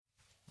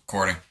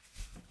Recording.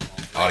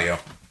 Audio.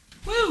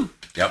 Woo!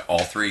 Yep,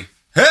 all three.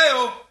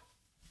 Hey-o!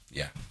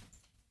 Yeah.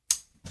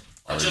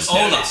 I just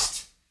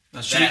noticed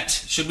that.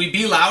 Should we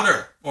be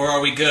louder, or are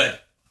we good?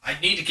 I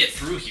need to get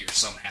through here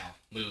somehow.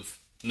 Move.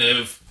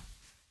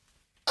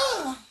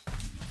 Oh.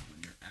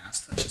 Your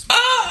ass touches me.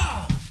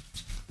 Oh!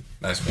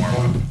 Nice warm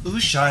up.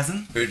 Who's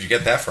shizen? Who'd you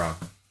get that from?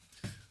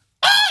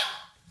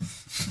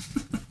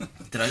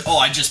 Did I? Oh,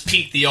 I just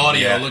peaked the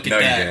audio. Look at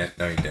that.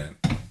 No, you didn't.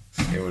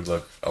 It would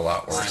look a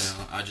lot worse. I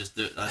know. I just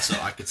did that so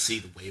I could see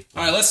the waveform.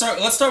 All right, let's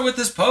start with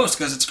this post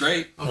because it's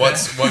great. Okay.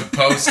 What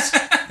post?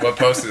 What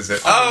post is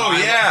it? Oh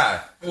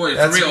yeah, Wait,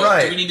 that's for real,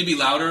 right. Do we need to be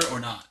louder or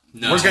not?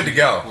 No, We're good to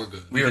go. We're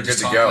good. We are could good just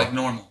to talk go. like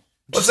normal.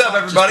 What's up,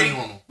 everybody? Just be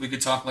normal. We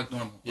could talk like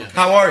normal. Yeah. Okay.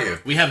 How are you?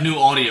 We have new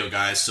audio,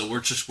 guys, so we're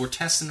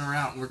testing her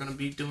out, and we're going to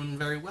be doing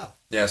very well.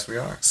 Yes, we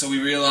are. So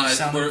we realized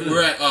Sounded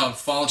we're at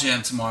Fall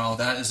Jam tomorrow.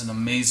 That is an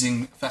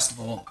amazing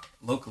festival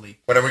locally.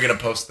 When are we gonna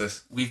post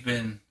this? We've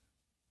been,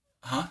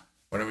 huh?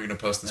 When are we gonna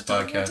post this It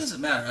podcast? doesn't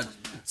matter.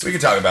 We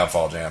can talk about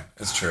Fall Jam.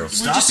 It's true.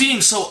 Stop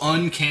being so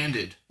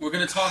uncandid. We're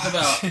going to talk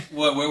about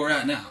where we're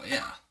at now,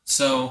 yeah.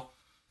 So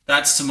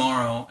that's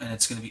tomorrow, and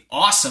it's going to be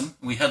awesome.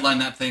 We headline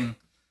that thing.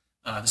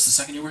 This is the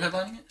second year we're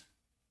headlining it?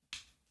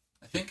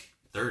 I think.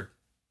 Third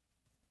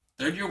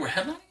year we're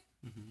headlining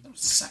it? Mm-hmm. That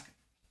was the second.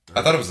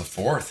 I thought it was the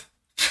fourth.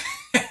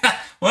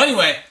 Well,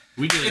 anyway,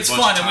 We did it it's a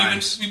bunch fun, of and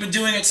times. we've been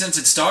doing it since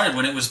it started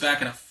when it was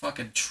back in a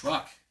fucking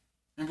truck.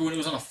 Remember when it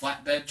was on a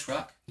flatbed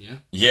truck? Yeah.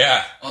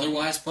 Yeah.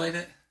 Otherwise played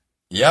it?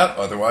 Yep.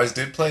 Otherwise,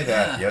 did play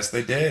that. Yeah. Yes,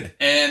 they did.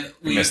 And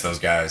We miss those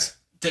guys.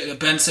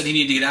 Ben said he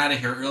needed to get out of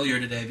here earlier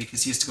today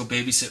because he has to go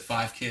babysit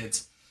 5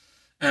 kids.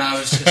 And I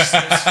was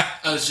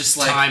just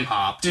like, Time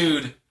hop.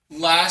 dude,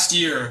 last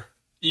year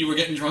you were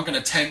getting drunk in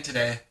a tent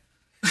today.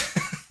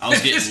 I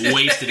was getting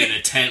wasted in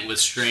a tent with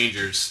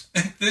strangers.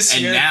 This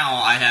And year, now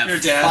I your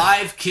have dad-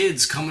 5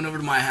 kids coming over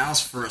to my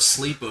house for a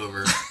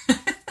sleepover.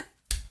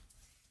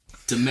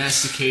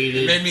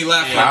 Domesticated. it made me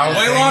laugh How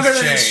way things longer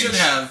than it change. should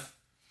have.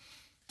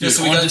 Dude, Just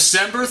so we on got-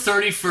 December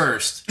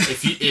 31st,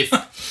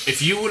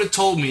 if you would have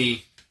told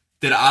me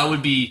that I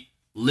would be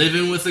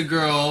living with a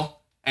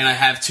girl and I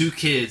have 2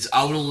 kids,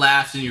 I would have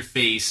laughed in your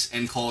face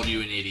and called you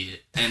an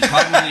idiot and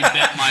probably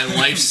bet my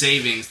life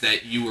savings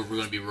that you were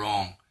going to be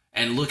wrong.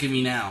 And look at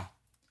me now.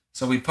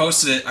 So we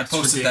posted it. I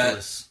posted that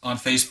ridiculous. on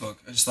Facebook.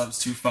 I just thought it was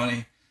too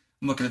funny.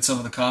 I'm looking at some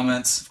of the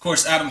comments. Of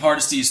course, Adam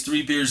Hardesty is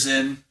 3 beers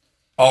in.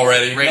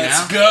 Already. Right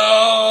Let's now?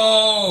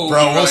 go! Bro,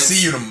 He we'll writes,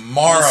 see you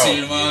tomorrow. We'll see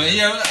you tomorrow.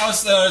 Yeah,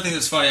 the other thing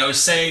that's funny, I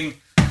was saying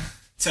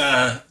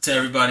to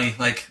everybody,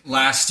 like,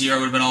 last year I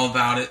would have been all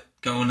about it,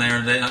 going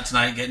there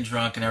tonight, getting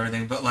drunk and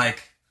everything, but,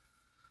 like,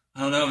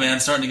 I don't know, man,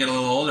 starting to get a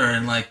little older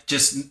and, like,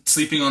 just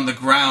sleeping on the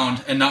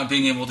ground and not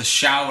being able to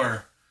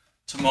shower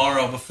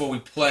tomorrow before we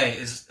play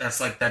that's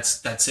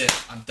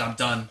it. I'm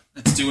done.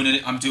 I'm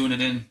doing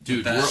it in.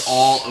 Dude, that. we're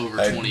all over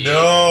I 28.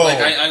 know. Like,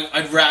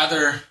 I'd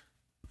rather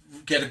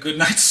get a good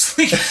night's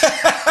sleep.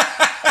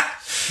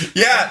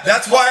 Yeah,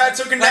 that's why I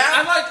took a Like,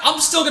 nap. I'm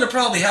still gonna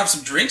probably have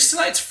some drinks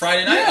tonight. It's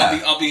Friday night.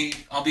 Yeah.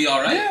 I'll be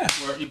all right.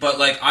 Yeah. But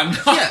like I'm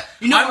not. Yeah.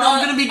 You know what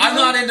I'm gonna be I'm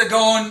doing? not into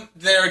going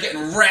there,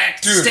 getting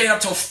wrecked, Dude. staying up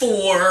till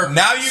 4.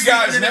 Now you sleeping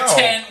guys in know. a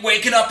tent,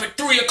 waking up at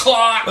 3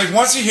 o'clock. Like,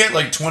 once you hit,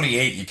 like,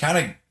 28, you kind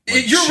of,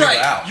 like, You're chill right.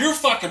 out. You're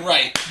fucking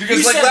right. Because,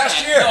 You like, said last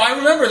that. year. No, I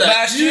remember that.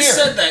 Last you year.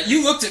 said that.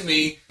 You looked at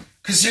me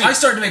because I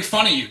started to make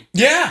fun of you.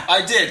 Yeah.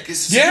 I did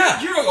because Yeah.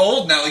 you're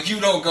old now. Like you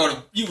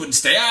wouldn't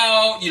stay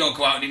out. You don't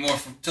go out anymore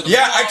to the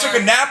Yeah, bar. I took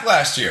a nap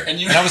last year. And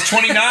you- I was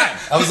 29.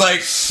 I was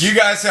like, you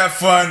guys have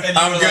fun. And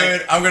you I'm were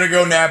good. I'm going to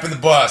go nap in the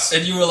bus.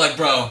 And you were like,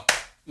 bro,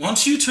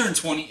 once you turn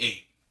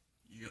 28,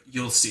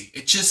 you'll see.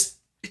 It just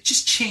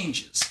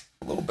changes.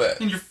 A little bit.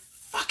 And you're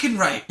fucking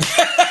right.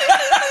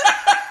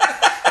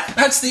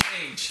 That's the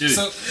age. Dude,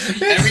 so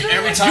every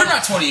time you're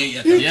not 28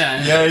 yet.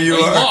 Yeah. Yeah, you Oh,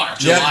 you are. are.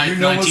 July Yeah, you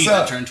know 19th, what's I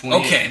up. turned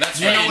 28. Okay, that's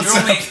You right. know And what's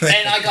you're up. only-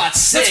 And I got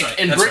sick, right,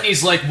 and that's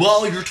Brittany's like,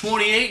 well, you're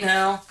 28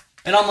 now.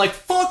 And I'm like,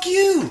 fuck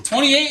you.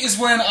 28 is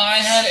when I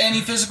had any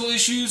physical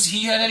issues.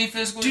 He had any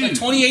physical issues.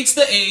 Dude. Like 28's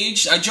the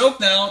age. I joke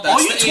now. That's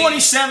All you the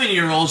age.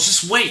 27-year-olds,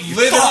 just wait. You're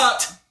Live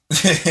fucked.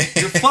 up.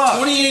 You're fucked.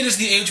 28 is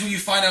the age where you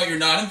find out you're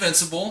not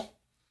invincible.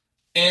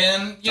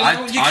 And, you know,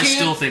 I you can't...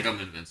 still think I'm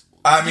invincible.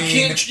 I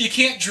mean, You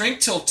can't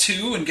drink till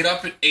 2 and get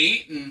up at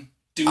 8 and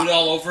do it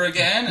all over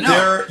again. And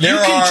There you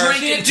are- can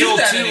drink Can't until do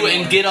that 2 anymore.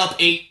 and get up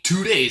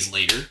 2 days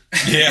later.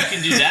 yeah. You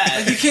can do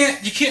that.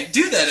 you can't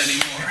do that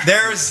anymore.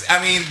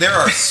 There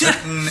are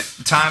certain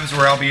times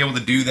where I'll be able to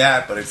do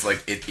that, but it's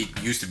like, it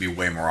used to be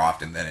way more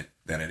often than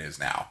it is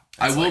now.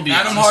 I will be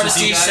Adam honest with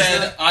Hardesty you guys,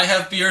 said, I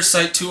have beer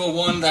site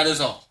 201, that is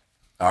all.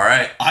 All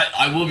right.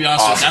 I will be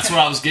honest with you. That's what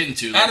I was getting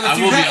to. Like, Adam, if I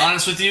you will be had-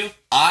 honest with you.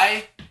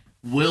 I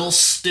will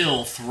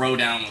still throw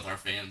down with our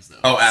fans, though.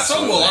 Oh,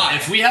 absolutely. So will I.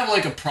 If we have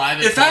like a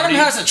private If party, Adam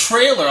has a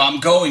trailer, I'm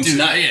going dude,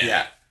 tonight. yeah.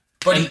 Yeah.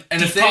 But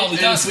And he if probably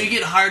if doesn't. we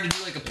get hired to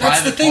do like a That's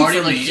private the thing party,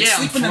 for like me. It's yeah,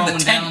 I'm sleeping in the throwing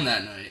tent. down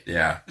that night.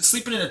 Yeah. It's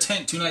sleeping in a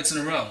tent 2 nights in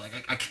a row.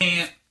 Like I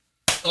can't.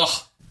 Ugh.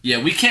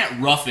 Yeah, we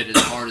can't rough it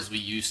as hard as we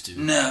used to.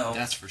 No.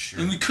 That's for sure.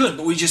 And we could,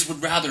 but we just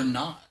would rather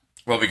not.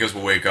 Well, because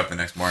we'll wake up the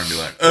next morning and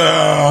be like,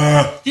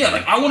 ugh. Yeah,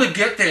 like I want to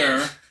get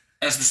there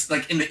as this,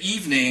 like in the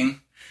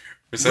evening,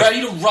 We're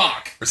ready to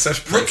rock, we're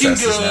such looking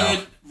princesses good,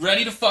 now.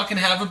 ready to fucking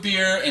have a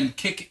beer and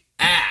kick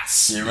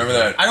ass. You remember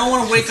that? I don't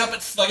want to wake up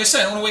at, like I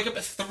said, I don't want to wake up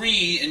at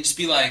 3 and just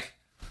be like,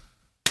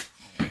 oh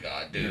my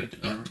god, dude,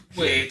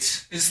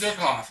 wait, is there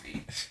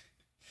coffee?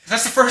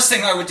 That's the first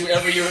thing I would do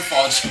every year at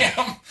Fall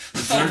Jam.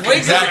 I would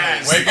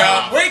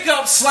wake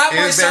up, slap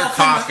Is there myself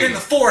coffee? in the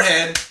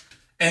forehead,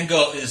 and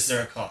go, is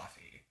there coffee?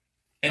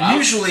 And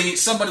usually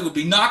somebody would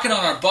be knocking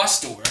on our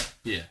bus door.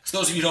 Yeah. For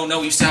those of you who don't know,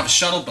 we used to have a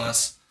shuttle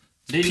bus.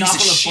 They'd Piece knock on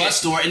of the shit.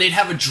 bus door and they'd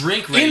have a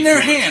drink ready In their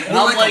for us. hand, And or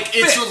I'm like a like,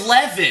 it's fifth.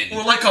 11.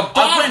 Or like a I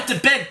bottle. went to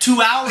bed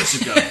 2 hours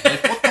ago.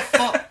 Like, what the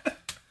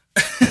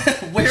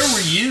fuck? Where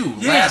were you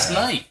last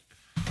night?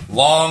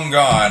 Long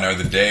gone are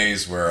the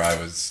days where I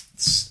was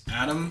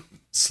Adam,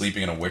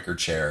 sleeping in a wicker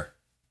chair.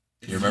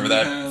 You remember you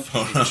that have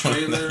photo a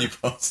trailer? that you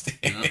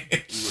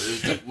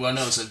posted? Well,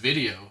 no, it's a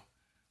video.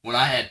 When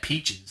I had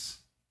peaches.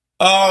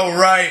 Oh,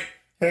 right.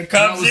 Here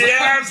comes I was the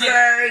like- answer.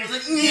 I was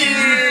like,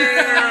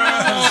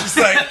 yeah. It's just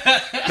like,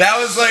 that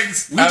was like...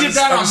 we did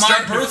that on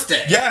my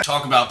birthday. Yeah.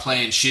 Talk about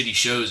playing shitty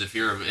shows if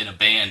you're in a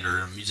band or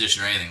a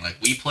musician or anything. Like,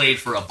 we played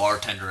for a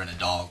bartender and a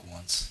dog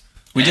once.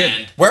 We did.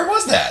 And Where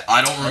was that?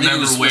 I don't think it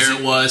remember was- where was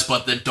it was,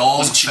 but the dog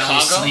was it fell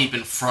Chicago? asleep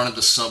in front of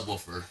the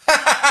subwoofer.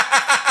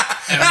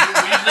 And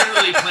we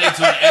literally played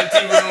to an empty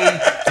room,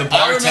 the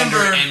bartender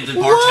remember- and the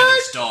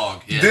bartender's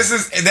dog. Yeah. This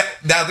is...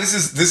 Now, this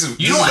is You this don't-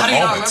 is how a do you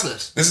not moment. remember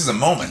this? This is a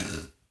moment.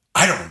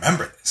 I don't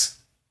remember this.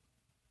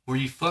 Were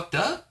you fucked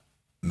up?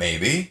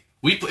 Maybe.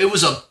 It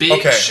was a big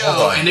Okay, hold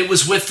show, on. and it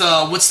was with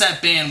what's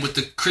that band with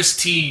the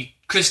Christy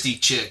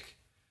chick?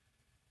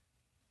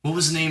 What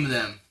was the name of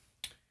them?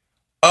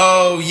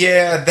 Oh,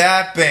 yeah,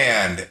 that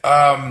band.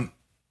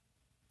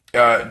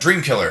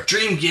 Dream Killer.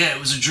 It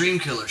was a Dream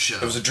Killer show.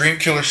 It was a Dream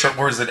Killer show.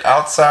 Where is it?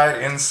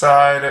 Outside,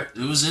 inside? It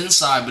was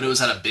inside, but it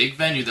was at a big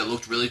venue that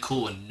looked really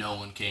cool, and no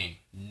one came.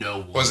 No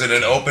one. Was it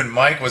an came. open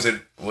mic? Was it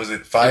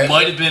It Fayetteville,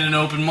 might have been an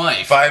open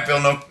mic.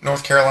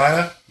 North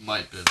Carolina?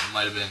 Might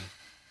have been.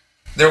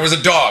 There was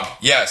a dog,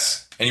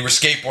 yes. And you were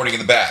skateboarding in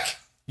the back.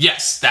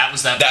 Yes, that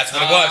was that. That's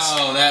what it was.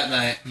 Oh, that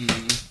night.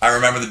 I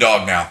remember the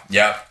dog now.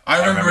 Yep. I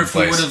remember the if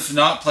we place. would have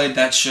not played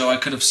that show, I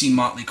could have seen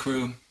Motley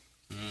Crue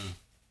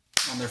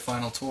on their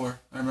final tour.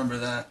 I remember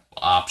that.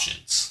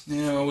 Options.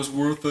 Yeah, it was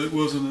worth it,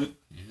 wasn't it?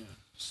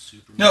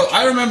 Super. No,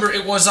 I remember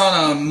it was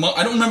on a...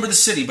 I don't remember the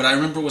city, but I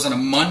remember it was on a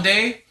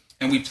Monday,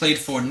 and we played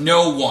for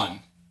no one.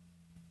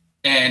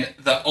 And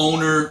the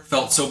owner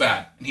felt so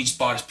bad, and he just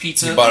bought us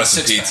pizza. He bought and us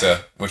some six-pack.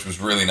 pizza, which was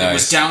really It nice.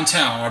 was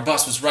downtown. Our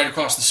bus was right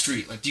across the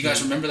street. Like, do you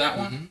guys remember that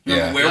one?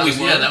 Remember Yeah. where That we was,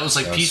 were? yeah, that was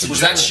like That was pizza. super Was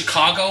Joe. that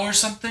Chicago or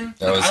something?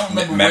 That Like, was I don't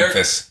remember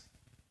Memphis.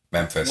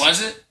 where. Memphis.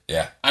 Was it?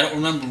 Yeah. I don't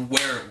remember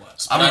where it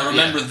was. I But I remember-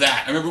 remember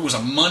that. I remember it was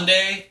a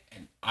Monday,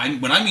 and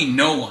when I mean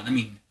no one, I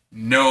mean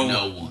no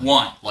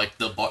one. Like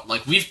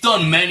like we've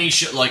done many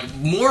like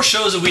more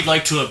shows than we'd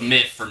like to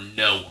admit for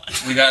no one.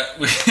 We got.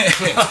 We've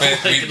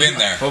been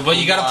there. But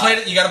you gotta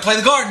play. You gotta play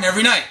the Garden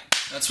every night.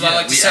 That's what I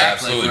like to say.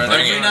 absolutely bring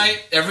Every it.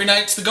 night. Every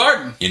night's the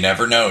Garden. You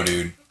never know,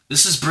 dude.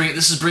 This is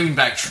bringing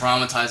back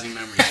traumatizing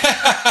memories.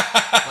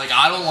 Like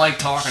I don't like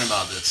talking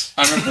about this.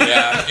 I remember.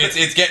 Yeah,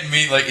 it's getting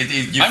me like you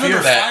I feel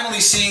remember that. finally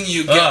seeing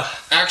you get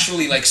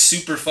actually like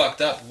super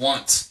fucked up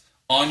once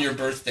on your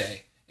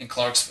birthday in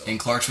Clarksville. In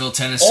Clarksville,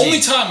 Tennessee. Only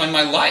time in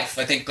my life,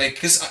 I think, like,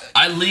 because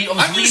I was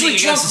I'm usually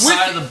leaning against the drunk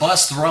side with of the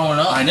bus throwing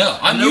up. I know.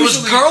 I'm And there was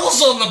usually-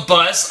 girls on the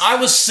bus. I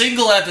was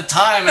single at the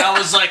time, and I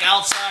was like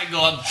outside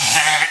going.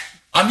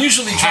 I'm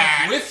usually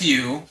drunk with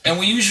you, and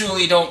we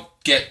usually don't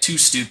get too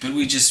stupid.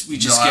 We just No,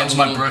 get that was a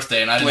my little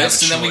birthday, and I didn't have a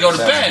blitzed, and then we go to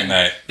choice. That was a bed. good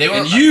night. They were.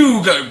 And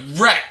you got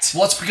wrecked.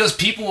 Well, it's because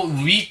people.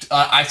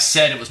 I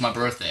said it was my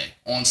birthday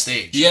on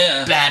stage.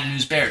 Yeah. Bad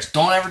news bears.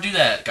 Don't ever do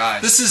that,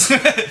 guys. This is well,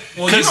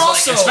 you Because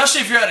also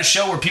especially if you're at a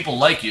show where people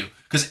like you,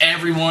 because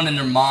everyone and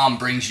their mom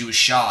brings you a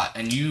shot,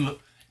 and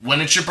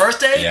when it's your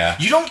birthday, Yeah.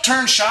 you don't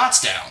turn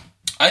shots down.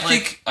 I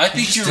think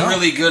just you're don't.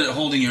 really good at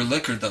holding your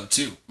liquor though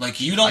too. Like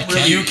you don't can't.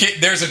 really You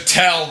can, there's a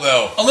tell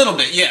though. a little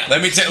bit, yeah.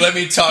 Let me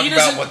talk he about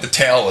doesn't- what the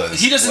tell is.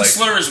 He doesn't Like,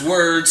 slur his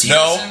words. He No.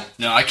 doesn't-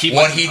 No, I keep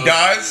What my he composure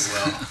does,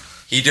 really well.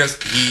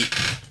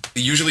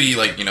 he usually he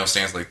like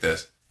stands like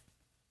this,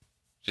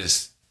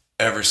 just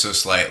ever so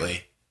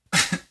slightly.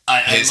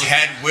 I His look-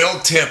 head will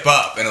tip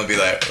up, and he'll be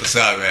like, "What's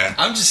up, man?"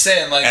 I'm just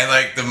saying, like And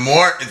like the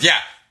more,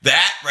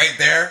 that right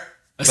there.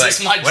 Is like,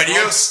 this my when drunk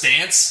you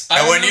stance? I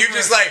and when you remember-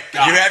 just like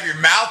God. you have your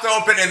mouth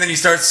open and then you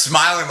start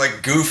smiling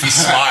like goofy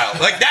smile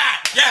like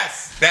that.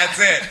 Yes, that's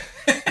it.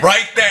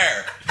 Right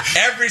there.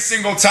 Every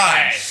single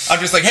time. I'm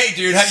just like, hey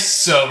dude, how you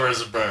Sober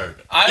as a bird.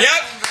 Yep,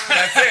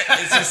 that's it.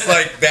 It's just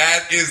like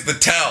that is the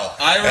tell.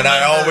 I And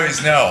I remember-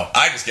 always know.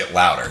 I just get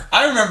louder.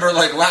 I remember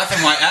like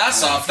laughing my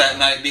ass off that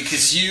night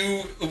because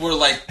you were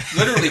like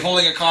literally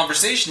holding a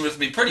conversation with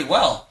me pretty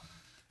well.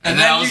 And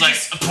then I was you like,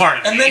 just-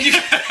 pardon and me. then you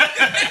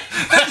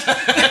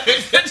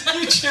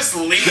you just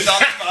leaned on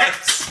the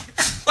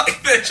bus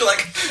like this. You're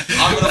like,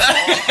 I'm gonna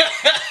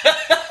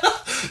fall.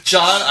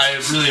 John, I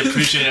really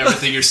appreciate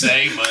everything you're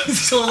saying, but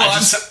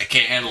I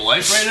can't handle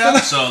life right now.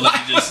 So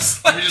let me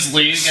just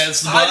lean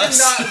against the I bus.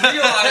 did not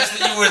realize that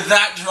you were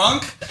that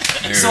drunk.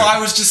 Dude. So I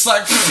was just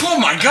like, oh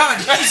my god,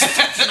 he's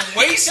fucking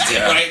wasted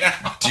Yeah. right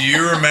now. Do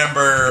you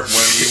remember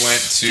when we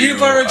went to Peanut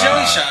butter and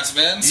jelly shots,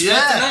 man. Spent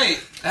yeah. the night.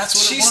 That's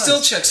what she it was.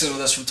 still checks in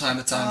with us from time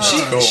to time.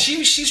 cool.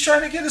 She's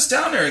trying to get us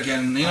down there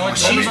again. You know, I told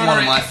She's her one about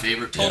of our- my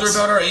favorite. told her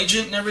about our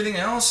agent and everything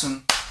else,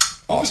 and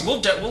Awesome.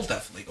 we'll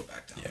definitely go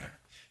back down. Yeah.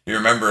 You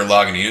remember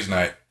Lagunitas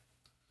night?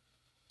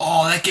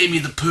 Oh, that gave me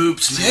the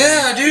poops, man.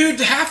 Yeah, dude,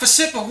 half a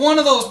sip of one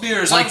of those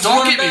beers. I Like, was don't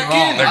running get me back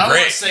wrong. in. They're I don't want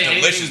great. to say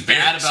Delicious anything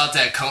bad beers. about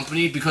that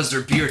company because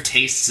their beer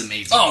tastes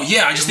amazing. Oh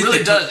yeah, I just It think really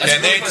they does. Put,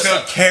 And they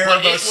took care But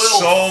of it us will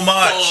so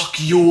much. Fuck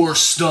your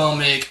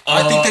stomach.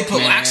 I think they up, put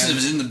man.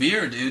 laxatives in the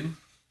beer, dude.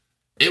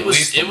 It At was.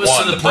 least It the was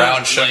one, to the, the brown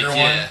point, sugar like, one?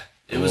 Yeah,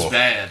 it was Cool.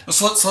 bad.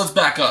 So let's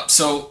back up.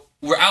 So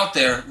we're out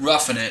there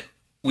roughing it.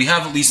 We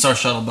have at least our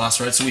shuttle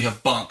bus, right? So we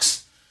have bunks.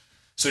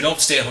 So we don't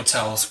stay at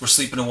hotels. We're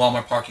sleeping in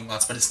Walmart parking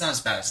lots, but it's not as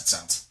bad as it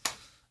sounds.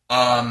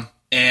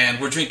 And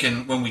we're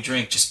drinking, when we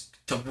drink, just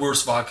the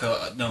worst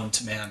vodka known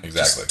to man.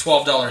 Exactly. Just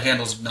 $12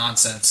 handles of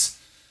nonsense.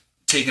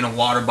 Taking a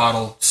water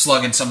bottle,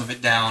 slugging some of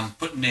it down,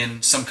 putting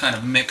in some kind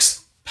of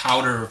mixed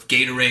powder of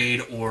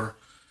Gatorade or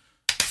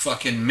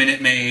fucking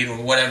Minute Maid or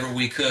whatever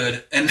we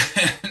could, and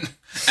then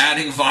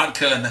adding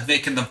vodka and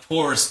making the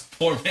poorest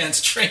poor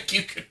man's drink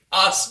you could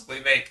possibly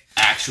make.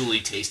 Actually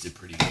tasted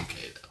pretty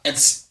okay though.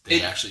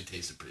 They actually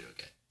tasted pretty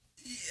okay.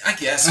 I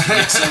guess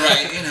so,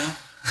 right? You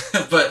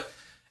know,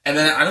 and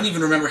then I don't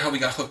even remember how we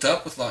got hooked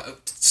up with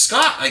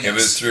Scott. I guess It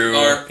was through,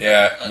 Or we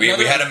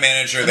another- had a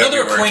manager that we another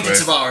worked acquaintance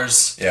with. of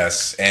ours.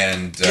 Yes,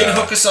 and Did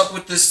hook us up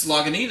with this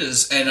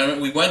Lagunitas,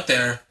 and we went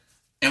there,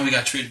 and we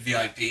got treated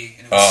VIP,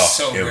 and it was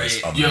so it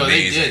great. was Yo, they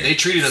amazing. did. They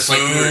treated us like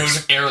we were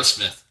Food.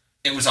 Aerosmith.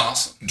 It was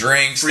awesome.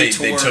 Drinks, Free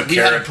they tour. took We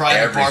care had a of private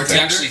everything. We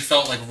bartender. actually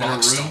felt like a rock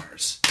room.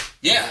 stars.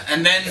 Yeah,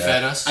 and then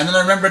Fed us. And then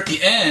I remember at the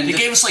end, They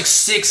gave us like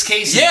 6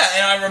 cases. yeah,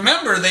 and I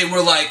remember they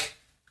were like,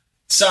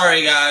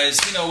 "Sorry guys,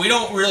 you know we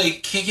don't really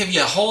can't give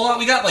you a whole lot.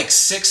 We got like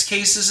 6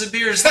 cases of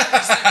beer. Is that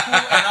cool?"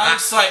 And I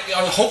was like,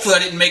 hopefully I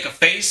didn't make a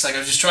face. Like I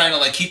was just trying to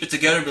like keep it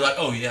together and be like,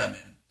 "Oh yeah,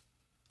 man,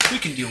 we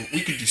can do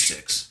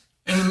 6."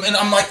 And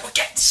I'm like, "We're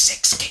getting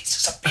 6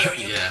 cases of beer,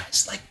 you Yeah.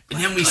 guys." Like,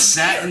 And then we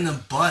sat in the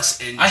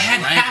bus and I had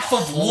drank half a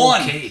of whole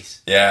one.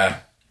 case. Yeah,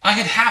 I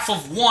had half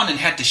of one and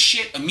had to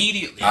shit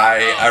immediately.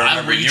 I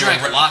remember you you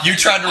drank a lot. you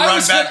tried to I run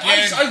was back gonna-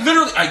 in. I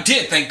literally, I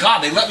did. Thank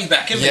God they let me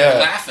back in. They Yeah. were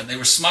laughing. They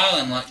were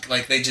smiling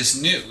like they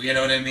just knew. You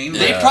know what I mean?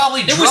 They Yeah.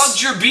 probably It drugged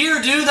was- your beer,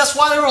 dude. That's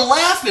why they were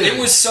laughing. It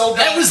was so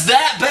bad. That was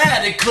that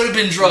bad. It could have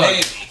been drugged.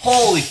 Maybe.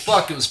 Holy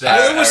fuck, it was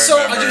bad. It was I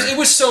so. remember. It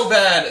was so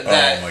bad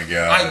that Oh my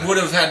God. I would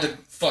have had to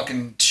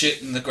fucking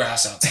shit in the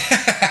grass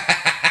outside.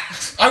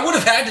 I would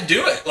have had to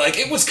do it. Like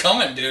it was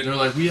coming, dude. They're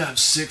like, we have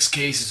 6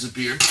 cases of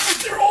beer.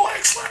 They're all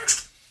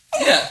X-Lax.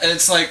 Yeah, and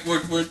it's like we're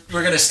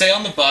gonna stay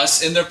on the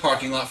bus in their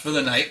parking lot for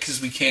the night because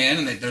we can,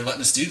 and they're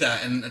letting us do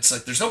that. And it's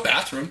like there's no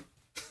bathroom.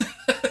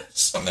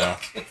 So No.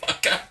 I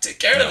gotta take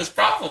care of this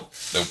problem.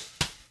 Nope.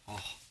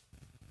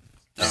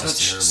 That was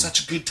terrible.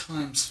 Such good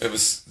times. It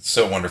was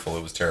so wonderful.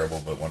 It was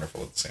terrible, but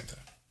wonderful at the same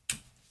time.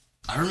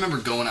 I remember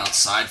going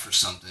outside for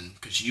something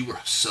because you were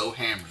so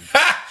hammered.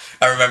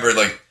 I remember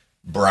like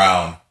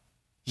brown.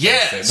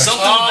 Yeah, Same.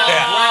 something Oh.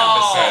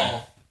 about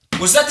Yeah.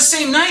 Was that the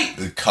same night?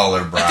 The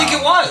color brown. I think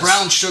it was.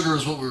 brown sugar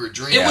is what we were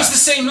drinking. It was the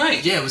same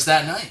night. Yeah, it was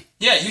that night.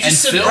 Yeah, you just And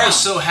said Phil brown. was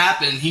so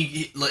happy,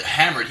 he like,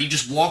 hammered. He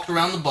just walked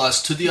around the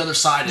bus to the other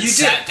side and You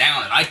sat did.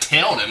 down. And I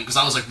tailed him because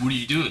I was like, "What are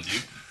you doing,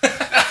 dude?"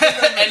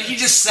 And he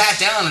just sat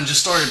down and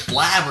just started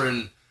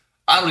blabbering.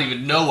 I don't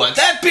even know what.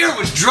 That beer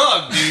was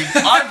drugged, dude.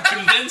 I'm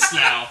convinced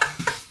now.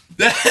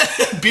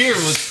 That beer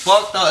was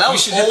fucked up. That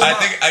was should- old, I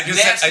think I just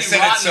said, I nasty, said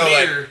it rotten so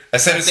beer like I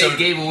said that it they so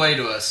gave away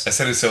to us. I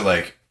said it so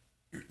like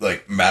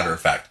matter of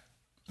fact.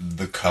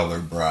 The color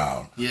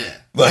brown. Yeah.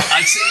 Like-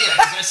 I said,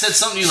 yeah, 'cause I said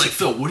something to you like,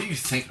 Phil, what are you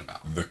thinking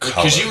about? The Because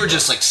color you were brown.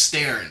 just like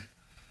staring.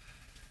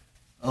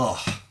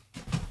 Oh.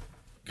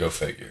 Go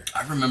figure.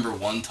 I remember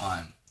one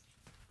time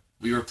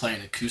we were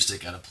playing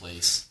acoustic at a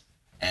place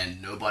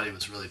and nobody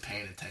was really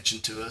paying attention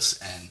to us,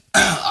 and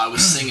I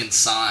was singing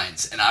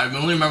Signs, and I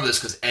only remember this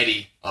because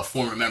Eddie, a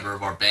former member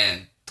of our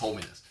band, told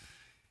me this.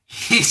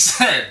 He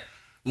said,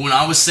 when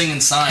I was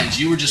singing Signs,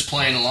 you were just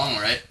playing along,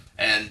 right?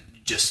 And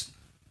just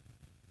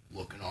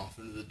looking off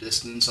into the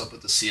distance up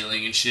at the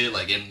ceiling and shit,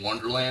 like in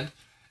Wonderland.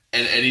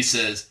 And Eddie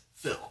says,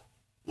 Phil,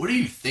 what are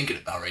you thinking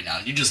about right now?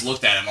 And you just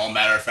looked at him all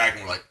matter of fact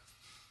and were like,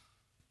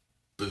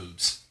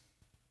 boobs.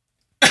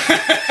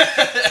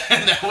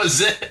 And that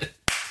was it.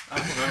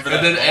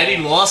 And then Eddie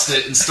lost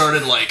it and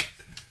started like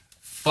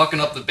fucking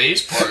up the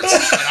bass parts.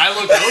 And I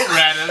looked over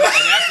at him, and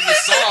after the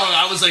song,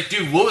 I was like,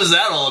 dude, what was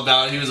that all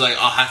about? And he was like,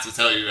 I'll have to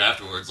tell you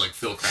afterwards. Like,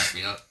 Phil cracked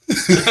me up.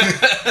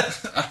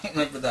 I don't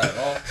remember that at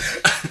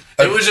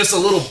all. It was just a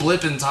little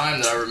blip in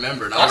time that I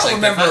remembered. I was don't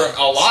like, remember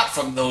a lot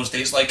from those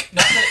days. Like,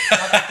 not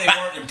that they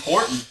weren't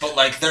important, but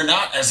like they're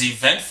not as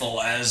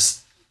eventful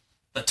as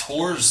the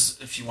tours,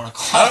 if you want to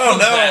call I don't them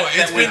know. that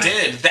It's we been-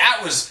 did.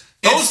 That was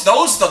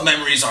Those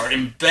memories are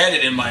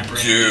embedded in my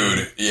brain.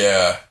 Dude,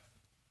 yeah.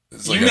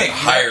 It's like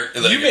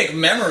you make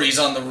memories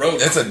on the road.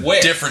 It's a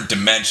different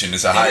dimension.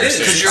 It's a higher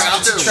state. Because you're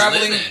out there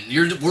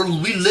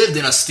traveling. We lived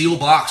in a steel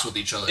box with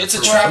each other. It's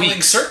a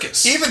traveling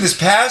circus. Even this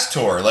past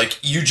tour, like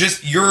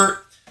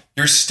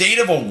your state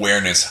of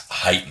awareness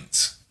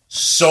heightens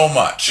so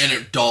much, and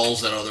it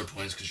dulls at other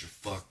points because you're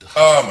fucked up.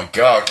 Oh my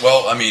god!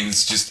 Well, I mean,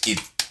 it's just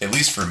at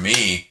least for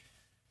me.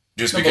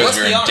 Just because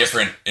you're in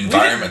different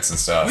environments and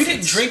stuff. We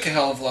didn't drink a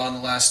hell of a lot on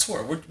the last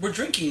tour. We're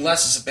drinking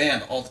less as a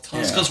band all the time.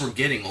 It's because we're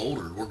getting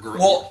older.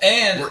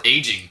 We're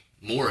aging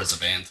more as a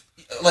band.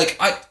 Like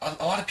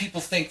a lot of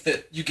people think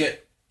that you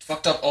get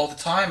fucked up all the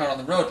time out on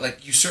the road.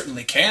 Like you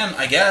certainly can,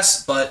 I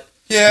guess, but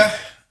yeah.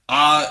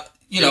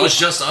 It was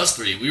just us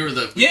three. We were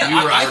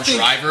our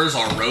drivers,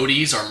 our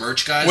roadies, our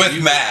merch guys.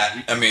 With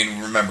Matt, I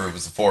mean, remember it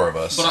was the four of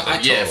us. But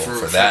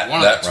for that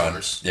one of the run.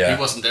 Tours. Yeah, he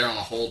wasn't there on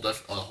a whole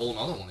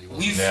other one.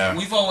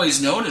 We've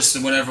always noticed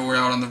that whenever we're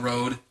out on the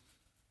road,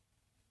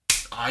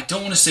 I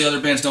don't want to say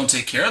other bands don't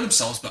take care of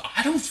themselves, but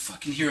I don't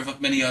fucking hear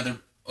of many other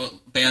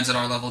bands at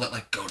our level that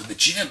like go to the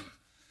gym,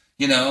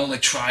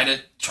 like try to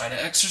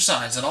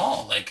exercise at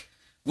all, like.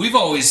 We've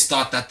always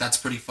thought that that's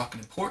pretty fucking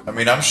important. I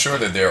mean, I'm sure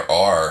that there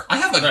are. I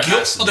have a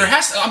guilt.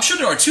 I'm sure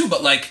there are too,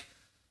 but like,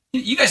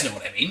 you guys know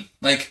what I mean.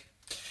 Like,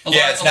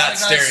 it's not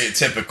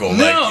stereotypical.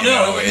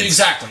 No,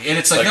 exactly. And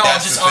it's like no,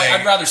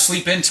 I'd rather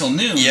sleep in till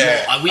noon.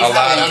 Yeah, we've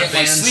had a lot of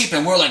bands sleep,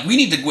 and we're like, we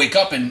need to wake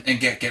up and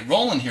get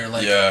rolling here.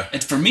 Like,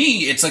 and for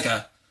me,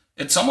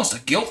 it's almost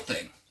a guilt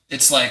thing.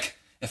 It's like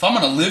if I'm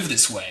gonna live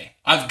this way,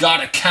 I've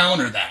got to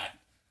counter that.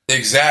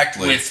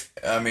 Exactly. With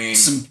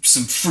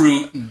some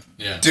fruit and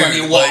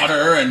plenty of like,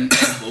 water and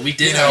we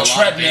did a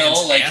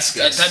treadmill. Like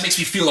that makes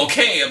me feel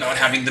okay about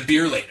having the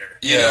beer later.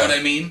 You know what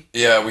I mean?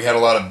 Yeah, we had a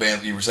lot of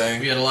bands. You were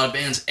saying we had a lot of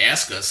bands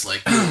ask us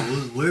like,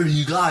 "Where do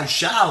you guys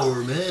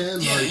shower, man?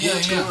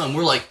 What's going on?"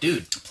 We're like,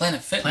 "Dude,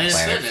 Planet Fitness,"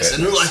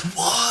 and they're like,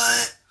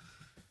 "What?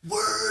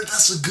 Word,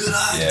 that's a good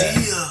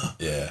idea."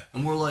 Yeah.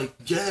 And we're like,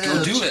 "Yeah,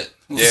 go do it."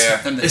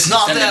 It's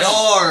not that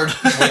hard.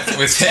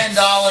 With $10.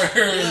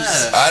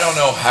 I don't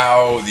know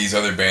how these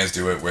other bands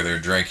do it where they're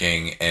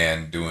drinking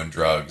and doing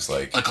drugs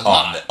like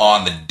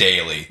on the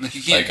daily.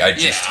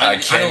 I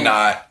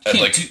cannot. I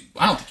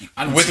don't think you.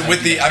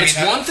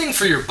 It's one thing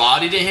for your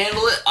body to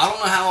handle it. I don't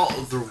know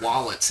how their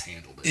wallets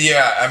handle it.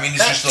 Yeah, I mean,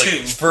 it's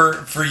just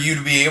like for you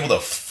to be able to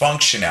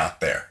function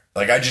out there.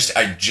 Like I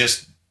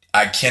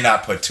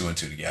cannot put two and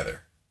two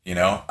together.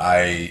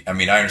 I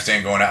mean, I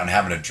understand going out and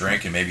having a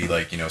drink and maybe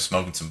like,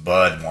 smoking some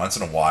bud once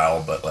in a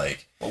while, but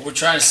like... What we're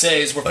trying to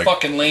say is we're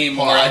fucking lame.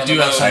 Well, I do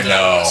have something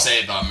I want to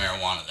say about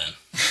marijuana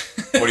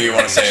then. What do you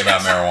want to say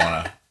about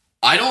marijuana?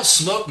 I don't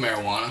smoke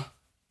marijuana.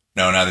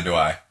 No, neither do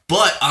I.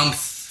 But I'm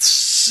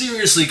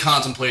seriously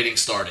contemplating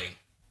starting.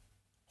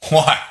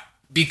 Why?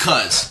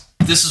 Because,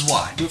 this is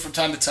why. Do it from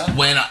time to time.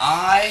 When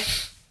I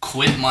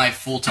quit my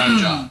full-time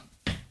job,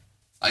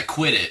 I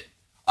quit it.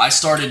 I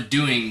started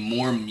doing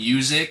more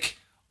music,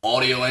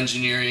 audio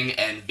engineering,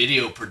 and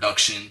video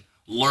production,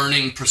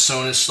 learning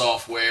Presonus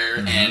software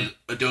and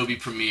Adobe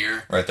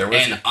Premiere. Right there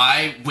with you. And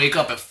I wake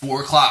up at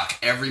 4 o'clock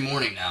every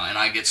morning now, and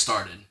I get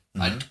started.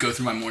 I go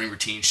through my morning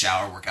routine,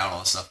 shower, work out, all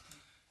that stuff.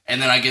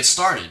 And then I get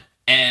started.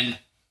 And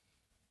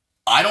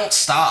I don't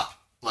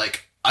stop.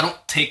 Like, I don't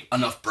take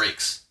enough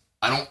breaks.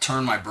 I don't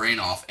turn my brain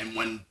off. And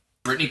when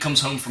Brittany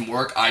comes home from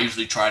work, I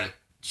usually try to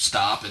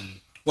stop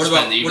and What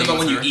about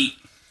when you eat?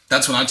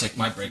 That's when I take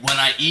my break. When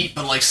I eat,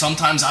 but like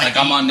sometimes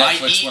I'm on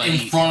Netflix I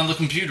eat in front of the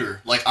computer.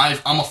 Like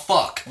I'm a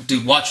fuck. Well,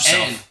 dude, watch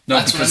yourself.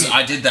 No, because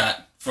I did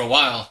that for a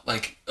while.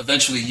 Like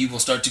eventually you will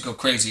start to go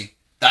crazy.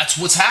 That's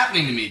what's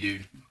happening to me,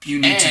 dude. You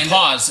need to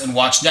pause and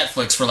watch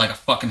Netflix for like a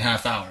fucking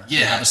half hour. Yeah.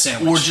 And have a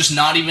sandwich. Or just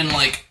not even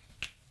like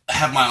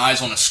have my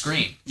eyes on a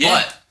screen.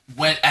 Yeah. But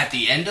when at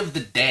the end of the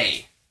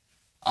day,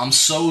 I'm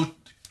so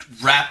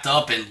wrapped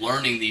up in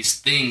learning these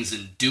things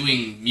and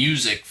doing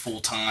music full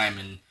time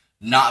and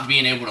not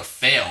being able to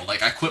fail.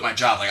 Like, I quit my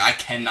job. Like, I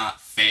cannot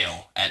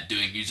fail at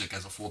doing music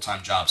as a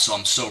full-time job, so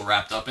I'm so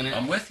wrapped up in it.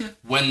 I'm with you.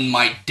 When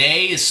my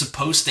day is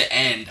supposed to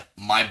end,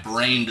 my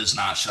brain does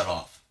not shut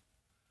off.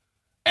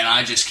 And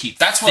I just keep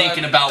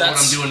thinking about what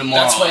I'm doing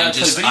tomorrow. That's why I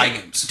play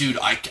video games. Dude,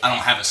 I don't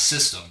have a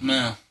system.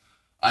 No.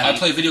 I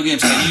play video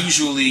games, and I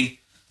usually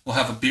will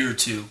have a beer or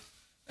two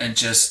and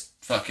just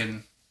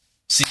fucking...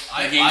 See,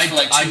 I for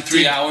like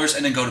 2-3 hours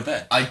and then go to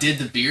bed. I did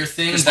the beer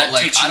thing, but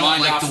like I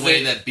don't like the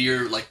way that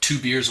beer, like 2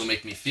 beers will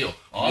make me feel.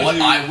 What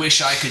I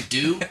wish I could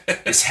do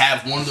is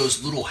have one of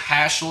those little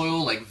hash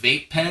oil, like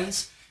vape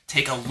pens,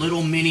 take a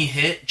little mini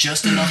hit,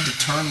 just enough to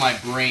turn my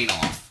brain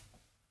off.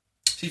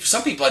 See, for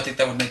some people, I think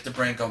that would make the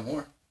brain go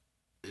more.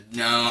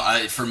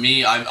 No, for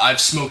me, I've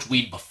smoked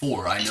weed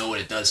before. I know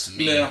what it does to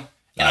me. Yeah.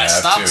 And I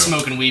stopped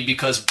smoking weed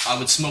because I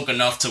would smoke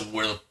enough to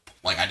where,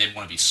 like, I didn't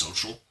want to be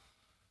social.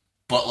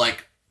 But,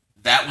 like,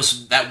 that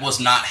was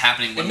not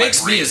happening with my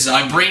brain.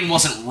 My brain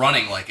wasn't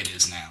running like it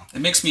is now. It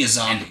makes me a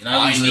zombie, and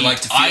I usually like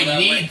to feel that way.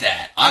 I need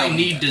that. I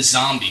need the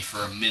zombie for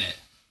a minute.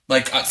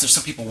 Like, there's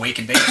some people wake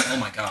and bake. Oh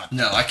my god.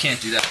 No, I can't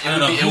do that. I don't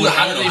know. It would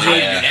I don't only know.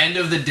 be at the end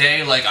of the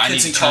day, like I need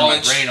Kids to in turn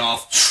college. my brain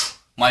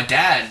off. My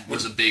dad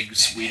was a big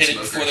weed Hit it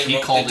smoker. before He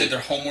they called did it. their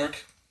homework.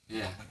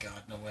 Yeah. Oh my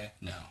god, no way.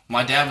 No,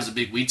 my dad was a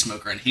big weed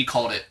smoker, and he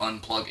called it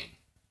unplugging.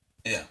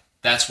 Yeah.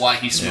 That's why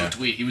he smoked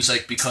weed. He was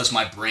like, because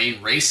my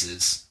brain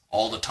races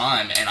all the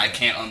time, and I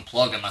can't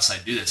unplug unless I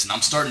do this. And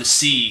I'm starting to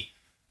see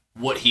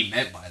what he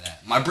meant by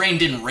that. My brain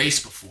didn't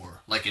race before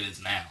like it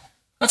is now.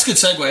 That's a good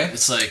segue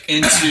It's like,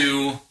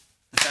 into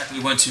the fact that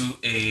we went to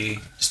a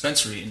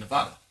dispensary in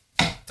Nevada.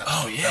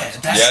 oh yeah, that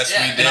was that's, Yes,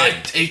 yeah. we And I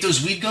did. ate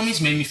those weed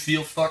gummies, made me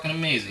feel fucking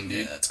amazing, dude.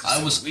 Yeah, that's because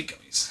I was weed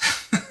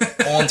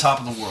gummies. all on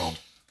top of the world.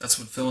 That's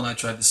when Phil and I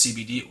tried the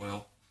CBD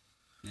oil.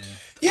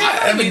 Yeah,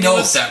 I don't even it know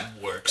was- if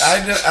that works.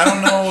 I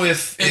don't know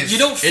if you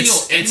don't feel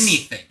It's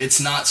anything. It's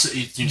not so.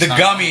 It's the not-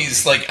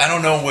 gummies, like I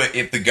don't know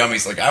if the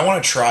gummies, like I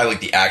want to try like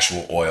the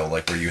actual oil,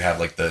 like where you have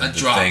like the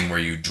drop. thing where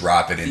you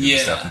drop it into Yeah.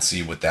 stuff and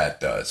see what that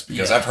does.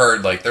 Because Yeah. I've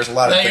heard like there's a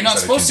lot of Now, things you're not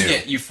that supposed it to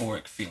can do. get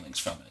euphoric feelings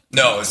from it.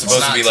 No, it's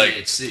supposed to not be like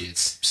THC.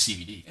 It's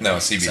CBD. no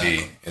CBD.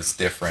 Exactly. It's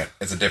different.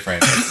 It's a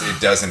different.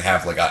 it doesn't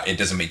have like it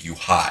doesn't make you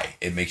high.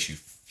 It makes you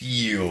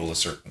feel a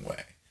certain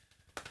way.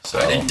 So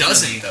It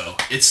doesn't though.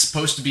 It's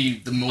supposed to be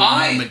the more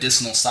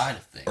medicinal side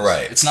of things.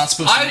 Right. It's not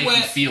supposed to I make you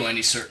went- feel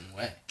any certain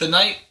way. The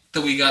night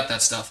that we got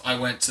that stuff, I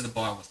went to the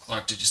bar with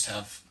Clark to just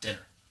have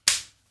dinner.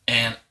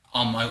 And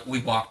we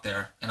walked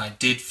there, and I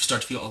did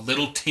start to feel a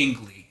little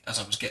tingly as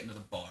I was getting to the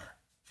bar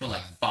for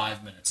like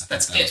 5 minutes.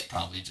 That's That was it.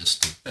 probably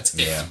just That's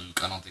Yeah. it.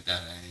 Luke. I don't think that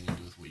had anything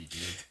to do with what you did.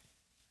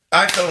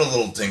 I felt a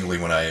little tingly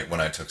when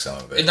I took some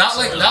of it. And not so,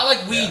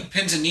 like weed, yeah.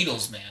 pins and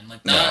needles, man.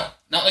 Like No.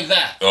 not like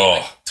that. Oh,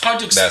 Like, it's hard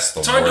to that's the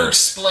it's hard to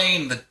worst.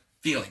 explain the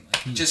feeling.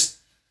 Like just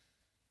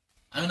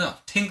I don't know.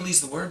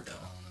 Tingly's the word though.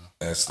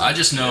 That's the- I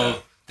just know yeah.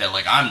 that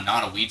like I'm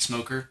not a weed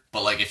smoker,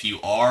 but like if you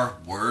are,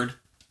 word.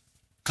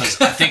 Because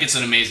I think it's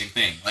an amazing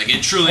thing. Like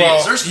it truly Well,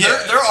 is. There yeah.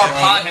 are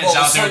potheads Well,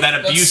 out there so that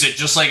abuse let's- it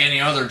just like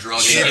any other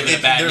drug. Yeah, and give it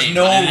a bad there's name,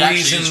 no but it actually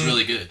reason- is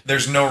really good.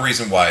 There's no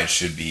reason why it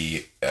should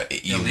be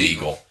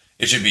illegal.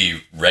 It should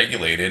be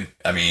regulated.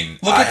 I mean,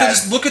 Look I at had-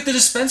 the look at the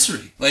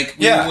dispensary. Like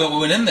Yeah. we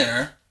went in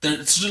there.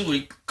 It's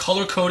literally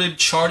color coded,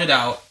 charted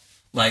out.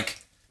 Like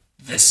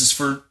this is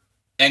for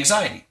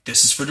anxiety.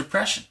 This is for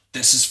depression.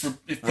 This is for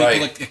if people Right.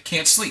 like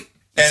can't sleep.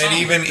 And it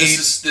Insomnia. even-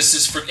 this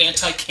is for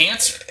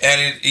anti-cancer. and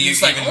it you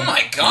It's like, even, oh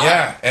my God.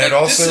 yeah, and Like, it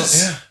also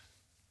this is-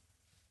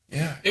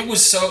 yeah. It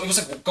was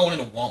like going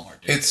into Walmart.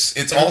 Dude. It's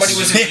Everybody also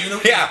was in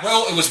uniform. yeah.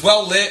 Well, it was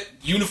well lit.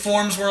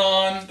 Uniforms were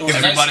on. There was a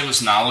Everybody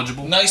was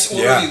knowledgeable. nice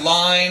orderly Yeah.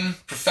 line,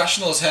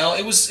 professional as hell.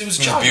 It was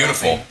jolly.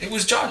 beautiful. It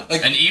was jolly.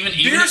 Like And even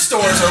beer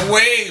stores are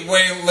way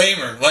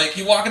lamer. Like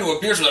you walk into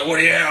a beer store, like, what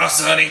do you have,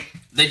 sonny?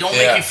 they don't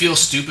Yeah. make you feel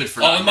stupid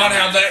for. Oh, not we might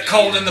have that anything.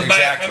 cold in the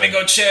back. Exactly. Let me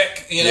go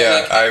check. You know, Yeah,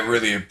 like I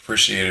really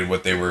appreciated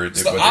what they were.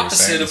 it's the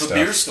opposite of a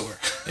beer store.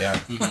 Yeah,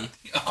 The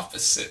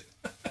opposite.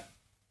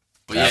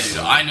 But yeah, dude,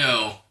 Absolutely. I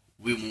know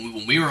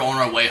when we were on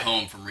our way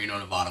home from Reno,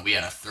 Nevada, we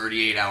had a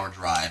 38-hour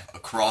drive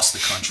across the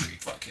country.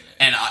 Fucking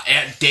A. And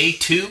at day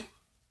 2,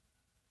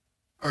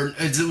 or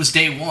it was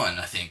day 1,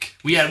 I think,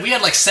 we had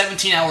like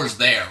 17 hours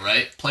there,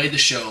 right? Played the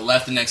show,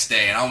 left the next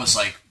day, and I was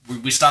like,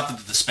 we stopped at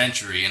the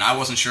dispensary, and I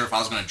wasn't sure if I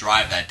was going to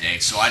drive that day,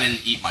 so I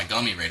didn't eat my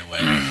gummy right away.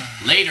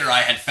 Later,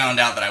 I had found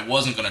out that I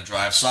wasn't going to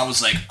drive, so I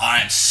was like,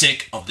 I'm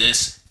sick of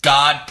this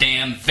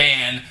goddamn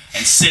van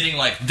and sitting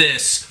like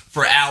this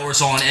for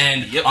hours on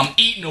end. Yep. I'm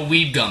eating a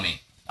weed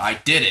gummy. I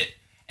did it.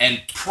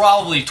 And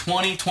probably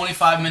 20,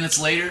 25 minutes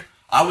later,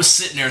 I was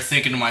sitting there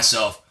thinking to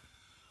myself,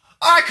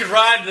 I could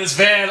ride in this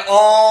van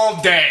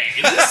all day.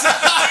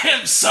 I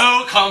am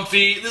so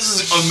comfy. This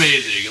is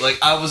amazing. Like,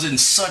 I was in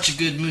such a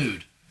good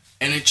mood.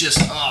 And it just,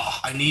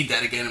 I need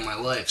that again in my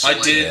life. So, I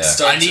like, did yeah.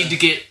 start I need to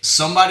get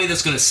somebody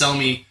that's going to sell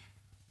me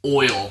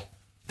oil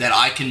that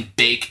I can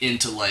bake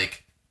into,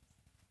 like,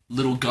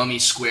 little gummy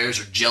squares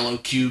or Jell-O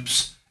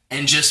cubes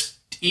and just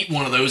eat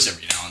one of those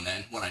every now and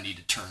then when I need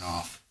to turn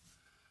off.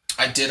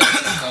 I think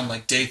on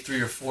like day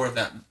 3 or 4 of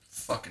that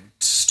fucking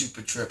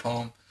stupid trip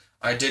home,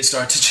 I did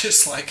start to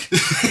just like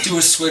do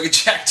a swig of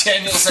Jack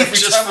Daniels every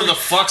Just time for the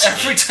fuck's sake.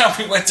 every time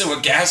we went to a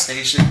gas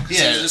station.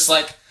 Yeah. It was just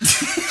like,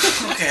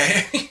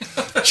 okay.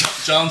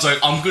 John's like,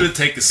 I'm going to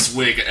take a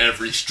swig at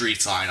every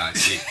street sign I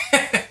see.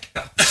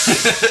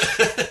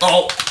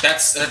 Oh,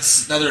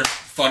 that's another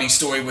funny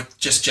story with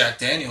just Jack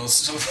Daniels.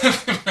 So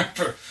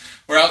remember,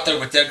 we're out there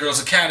with Dead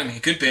Girls Academy,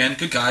 good band,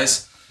 good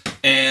guys,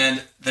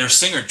 and their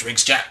singer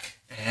drinks Jack,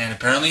 and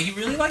apparently he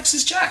really likes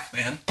his Jack,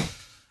 man.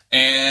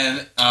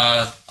 And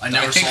I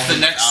never think saw the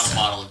him next without a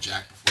bottle of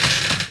Jack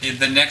before.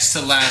 the next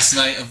to last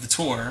night of the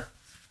tour,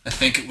 I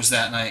think it was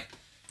that night,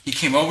 he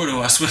came over to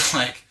us with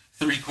like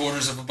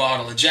 3/4 of a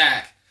bottle of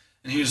Jack,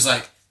 and he was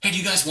like, "Hey, do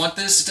you guys want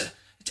this?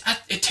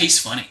 It tastes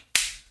funny."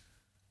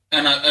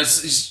 And I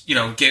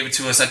gave it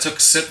to us. I took a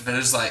sip of it. It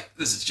was like,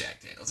 this is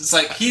Jack Daniels. It's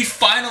like he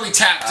finally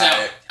tapped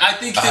out. I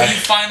think that he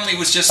finally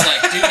was just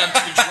like, dude, I'm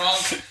too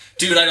drunk.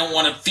 Dude, I don't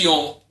want to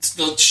feel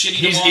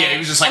shitty tomorrow. He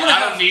was just like, I'm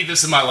gonna I don't need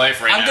this in my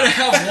life right I'm now. gonna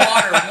have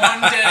water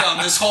one day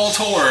on this whole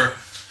tour.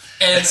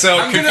 And So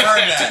I'm confirm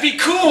gonna, that. to be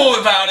cool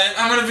about it,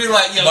 I'm gonna be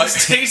like, yo, Mike-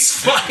 this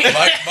tastes fine.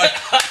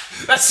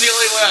 That's the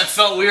only way I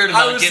felt weird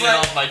about I was getting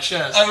like- it off my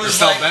chest. I was or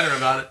felt like- better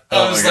about it. I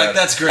Oh was my like, God.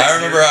 that's great. I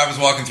remember I was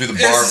walking through the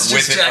bar This is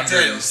with just it Jack under.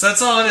 Daniels.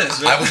 That's all it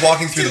is. Right? I was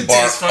walking through the It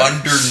bar tastes fine.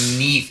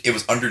 underneath. It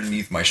was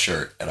underneath my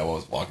shirt, and I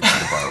was walking through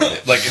the bar with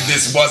it. Like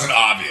this wasn't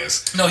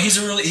obvious. No, he was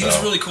a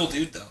So. really cool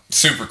dude though.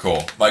 Super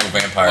cool, Michael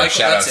Vampire. Michael,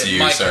 Shout out that's to it, you,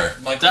 Michael, sir.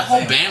 Michael That whole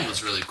Van. band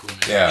was really cool, man.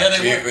 Yeah, Yeah,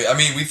 they I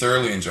mean, we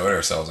thoroughly enjoyed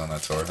ourselves on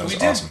that tour. That was We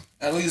did. awesome.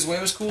 Alita's Way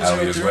was cool.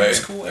 Alita's 03 Way. was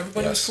cool.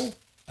 Everybody Yes. was cool.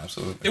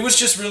 Absolutely. It was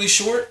just really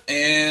short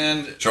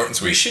and Short and We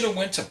sweet. should have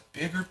went to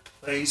bigger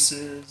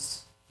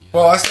places.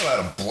 Well, I still had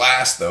a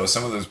blast though.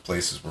 Some of those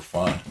places were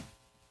fun.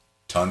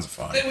 Tons of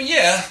fun.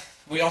 Yeah,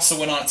 we also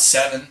went on at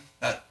 7.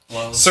 That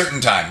blows.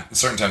 Certain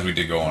times we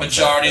did go on.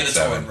 Majority at of the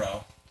tour, 7.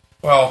 bro.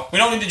 Well, We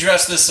don't need to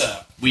dress this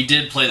up. We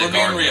did play the We're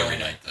being Garden real. every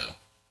night, though.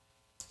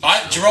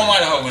 Jerome,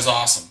 Idaho was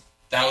awesome.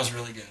 That was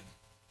really good.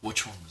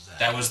 Which one was that?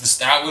 That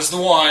was the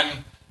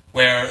one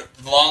where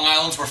the Long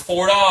Islands were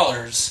 $4.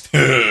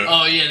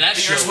 Oh yeah, that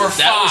Beers show. were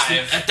that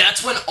 $5. Was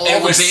that's when all It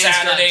the was bands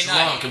Saturday got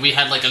drunk night. and we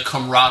had like a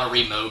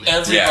camaraderie moment.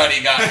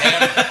 Everybody got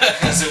hammered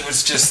because it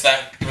was just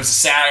that. It was a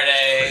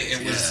Saturday.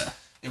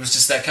 It was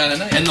just that kind of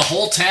night. And the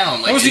whole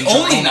town, like that was in the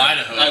only Jerome, night,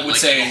 Idaho, I would like,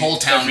 say the whole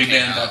town every came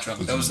band out. got drunk.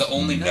 That was the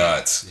only night.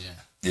 nuts.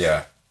 Yeah.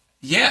 Yeah.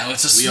 Yeah,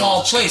 it's a We all small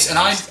just place,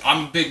 got and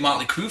I'm a big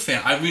Motley Crue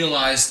fan. I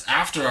realized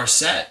after our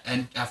set,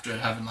 and after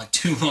having like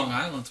 2 Long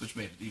Islands, which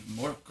made it even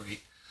more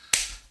great,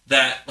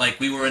 that like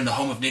we were in the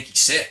home of Nikki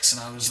Sixx, and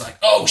I was like,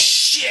 oh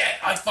shit,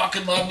 I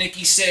fucking love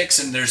Nikki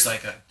Sixx, and there's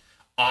like a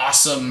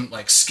awesome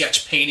like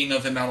sketch painting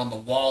of him out on the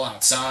wall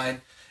outside,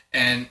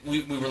 and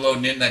we were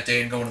loading in that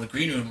day and going to the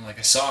green room, and like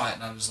I saw it,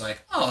 and I was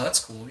like, oh, that's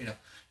cool,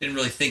 didn't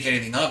really think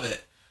anything of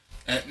it,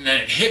 and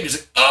then it hit me, it's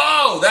like,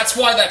 oh, that's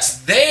why that's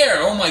there,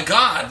 oh my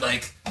god,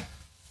 like.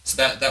 So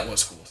that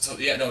was cool. So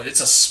yeah, no, it's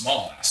a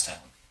small ass town.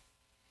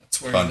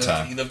 That's where Fun he lived.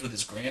 time. He lived with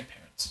his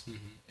grandparents in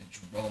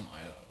Jerome,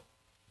 Idaho.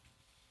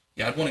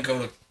 Yeah, I'd want to go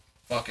to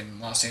fucking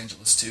Los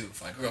Angeles too.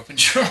 If I grew up in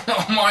Jerome,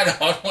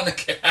 Idaho, I'd want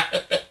to get out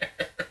of there.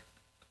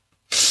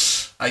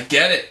 I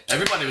get it.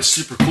 Everybody was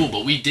super cool,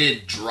 but we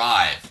did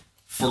drive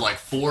for like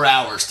 4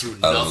 hours through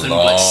A nothing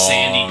long but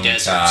sandy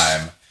deserts.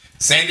 time.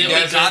 Sandy Then we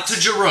deserts. got to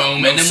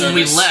Jerome, No and then when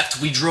we service.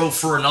 left, we drove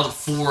for another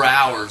 4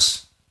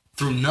 hours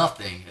through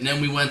nothing, and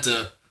then we went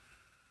to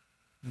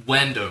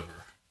Wendover.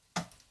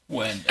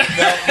 When?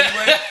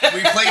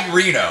 We played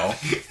Reno,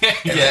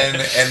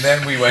 and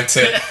then we went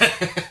to.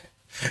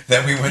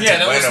 Then we went Yeah,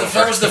 to Wendover.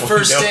 that was the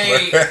first day.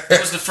 Wendover.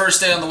 That was the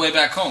first day on the way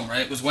back home,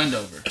 right? It was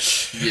Wendover.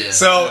 Yeah.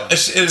 So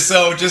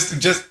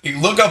just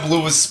look up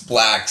Lewis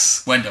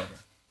Black's. Wendover.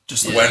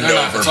 Just Yeah. look it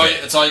up.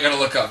 Wendover. That's all you gotta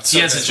look up. he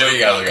has a that's what joke you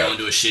gotta about look at. going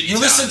to a shitty You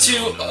town listen in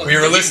to- Illinois. We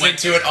were We listening went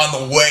to it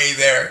on the way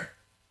there.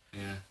 Yeah.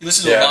 You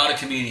listen to Yeah. a lot of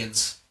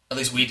comedians, at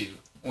least we do,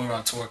 when we're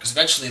on tour, because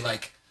eventually,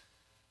 like,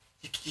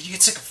 you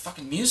get sick of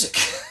fucking music.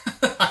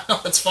 I know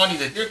it's funny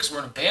to hear because we're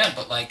in a band,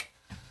 but, like,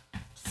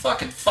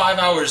 fucking 5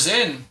 hours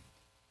in,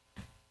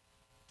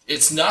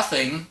 it's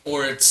nothing,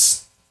 or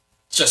it's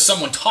just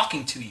someone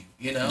talking to you,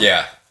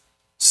 Yeah.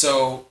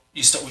 So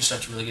we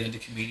start to really get into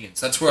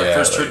comedians. That's where I Yeah,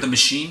 first like- heard The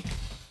Machine.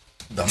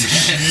 The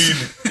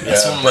machine.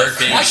 That's one of my Bert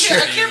favorite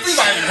I can't believe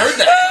I haven't heard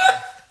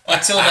that guy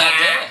until that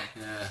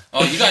day. Yeah.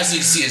 Oh, you guys need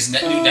to see his new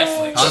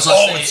Netflix. I was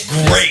Oh, gonna it's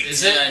say, great.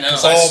 Is it? Yeah, I know.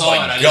 'Cause I Oh saw it,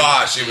 I my didn't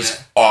gosh, see it was it.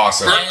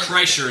 awesome. Bert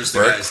Kreischer is the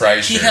Bert guy's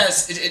Kreischer. He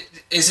has.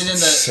 Is it in the?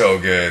 So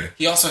good.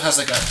 He also has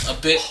like a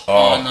bit Oh,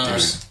 on.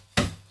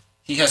 dude.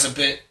 He has a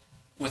bit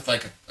with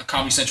like a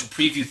Comedy Central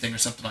preview thing or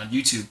something on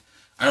YouTube.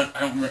 I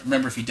don't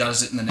remember if he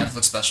does it in the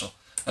Netflix special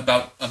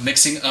about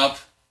mixing up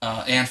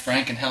Anne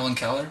Frank and Helen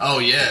Keller. Oh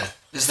yeah.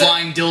 Is that-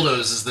 Flying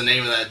dildos is the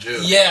name of that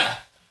joke. Yeah.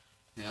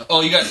 Yep.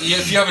 Oh,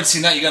 if you haven't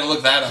seen that, you got to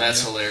look that up.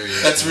 That's dude.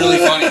 hilarious. That's really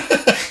funny.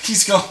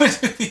 He's going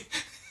to the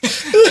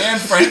Anne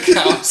Frank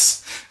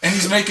house and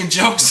he's making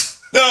jokes.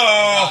 No.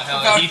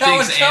 About He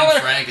Helen thinks Keller.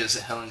 Anne Frank is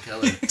Helen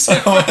Keller.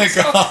 Oh my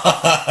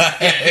god.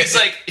 Yeah,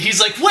 he's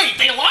like, wait,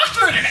 they locked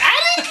her in an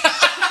attic?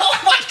 Oh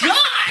my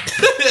god!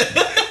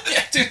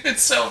 Yeah, dude,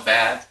 it's so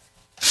bad.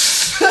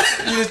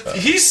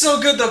 He's so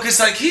good though, because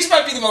like he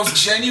might be the most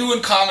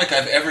genuine comic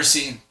I've ever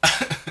seen.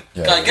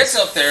 Yeah, Guy it gets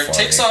was up there, funny.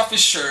 takes off his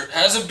shirt,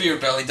 has a beer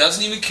belly,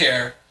 doesn't even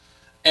care,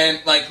 and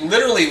like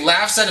literally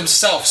laughs at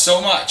himself so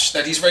much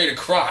that he's ready to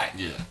cry.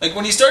 Yeah. Like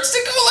when he starts to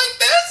go like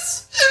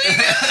this, and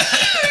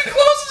he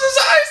closes his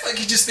eyes, like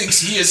he just thinks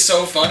he is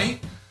so funny.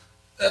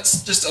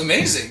 That's just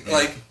amazing.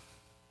 Like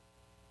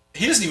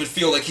he doesn't even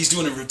feel like he's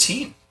doing a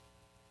routine.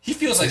 He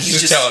feels like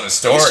He's just telling a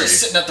story. He's just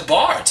sitting at the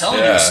bar telling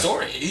you Yeah. a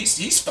story.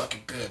 He's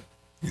fucking good.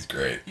 He's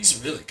great.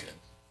 He's really good.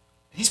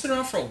 He's been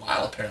around for a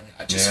while, apparently.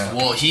 I just Yeah. fucking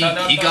Well, he found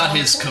out about got him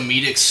his before.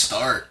 comedic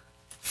start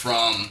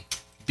from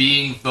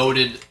being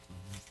voted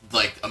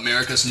like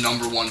America's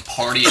 #1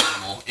 party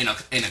animal in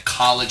a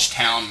college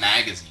town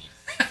magazine.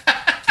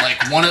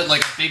 Like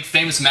a big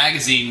famous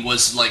magazine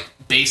was like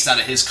based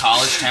out of his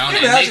college town,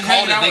 Can you and they imagine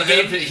called hanging out it. with They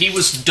gave him? it. He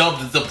was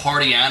dubbed the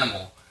party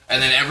animal,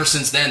 and then ever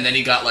since then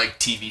he got like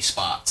TV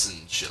spots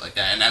and shit like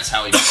that, and that's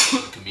how he became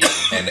a comedian.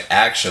 And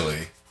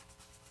actually,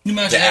 You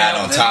imagine to add hanging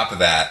out on with top of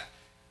that,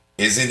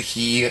 isn't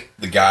he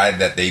the guy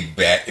that they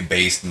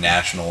based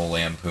National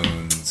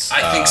Lampoon's? him?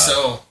 I think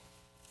so.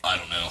 I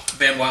don't know.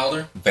 Van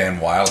Wilder? Van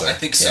Wilder. I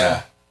think so.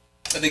 Yeah.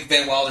 I think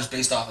Van Wilder's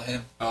based off of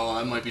him. Oh,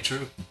 that might be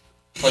true.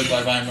 Played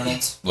by Ryan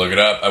Reynolds. Look it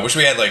up. I wish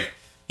we had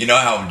you know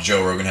how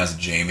Joe Rogan has a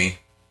Jamie?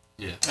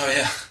 Yeah. Oh,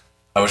 yeah.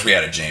 I wish we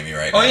had a Jamie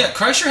right Oh, now. yeah.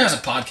 Kreischer has a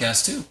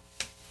podcast, too.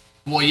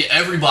 Well, yeah,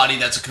 everybody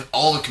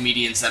all the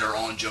comedians that are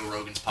on Joe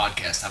Rogan's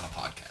podcast have a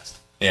podcast.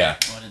 Yeah.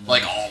 Oh, I didn't know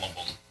Like that. all of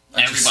them.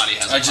 I Everybody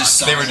just- has a I just podcast.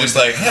 saw They were one just day.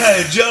 like,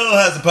 hey, Joe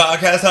has a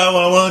podcast. I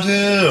want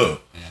to.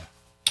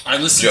 I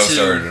listened Joe to...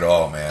 started it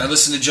all, I man.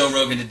 listened to Joe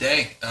Rogan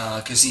today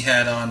because he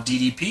had on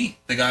DDP,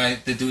 the guy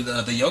that do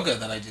the yoga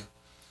that I do. It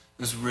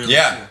was really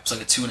Yeah. cool. It's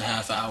like a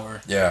 2.5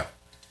 hour Yeah.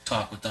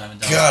 talk with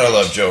Diamond Dallas God, I Page.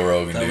 love Joe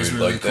Rogan, That dude. was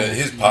really Like cool.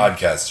 his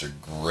podcasts are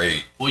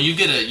great. Well, you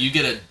get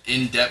an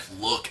in-depth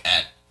look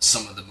at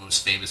some of the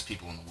most famous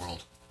people in the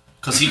world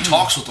because he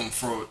talks with them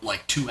for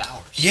like 2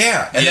 hours.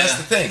 Yeah, and Yeah. that's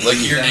the thing. Like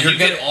And you're you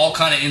get getting. all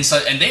kind of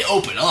insight, and they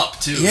open up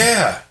too.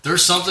 Yeah.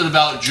 There's something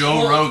about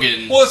Joe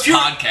Rogan's if you're-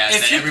 podcast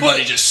if that you everybody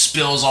put- just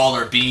spills all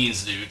their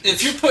beans, dude.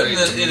 If you're put in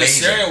a amazing.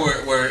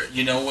 scenario where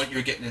you know what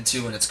you're getting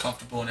into and it's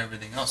comfortable and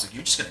everything else, like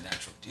you're just gonna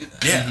naturally do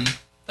that. Yeah.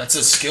 That's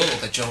a skill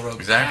that Joe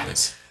Rogan Exactly.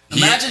 has.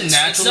 Imagine it's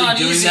naturally not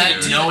doing easy,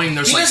 that, dude. knowing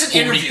there's He like doesn't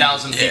interview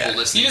 40,000 people Yeah.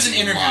 listening. He doesn't to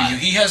you interview live. you.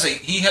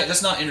 He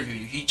does not interview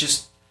you. He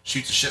just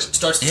Shoots a shit.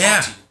 starts to Yeah.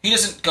 talk to you. He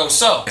doesn't go,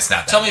 so, It's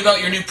not that tell me about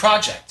big. your new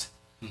project.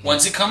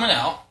 When's it coming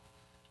out?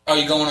 Are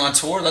you going on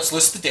tour? Let's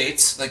list the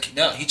dates. Like,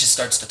 no, he just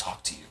starts to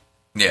talk to you.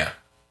 Yeah.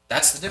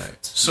 That's the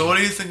difference. So what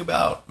do you think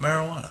about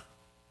marijuana?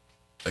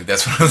 Like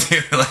that's what I'm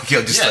doing. Like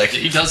he'll just Yeah,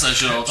 he does that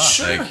shit all the time.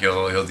 Sure. like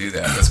he'll do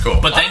that. That's cool.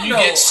 But I then don't you know,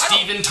 get I don't-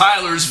 Steven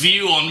Tyler's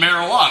view on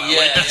marijuana. Yeah,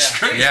 like, that's yeah.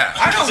 great. yeah,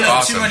 I don't it's know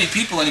awesome. too many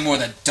people anymore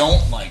that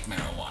don't like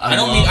marijuana. I I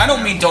don't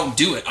love mean don't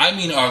do it. I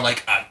mean are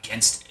like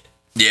against it.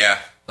 Yeah.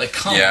 Like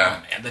come Yeah.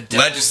 on, man. The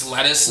devil's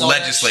lettuce. And all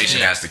that Legislation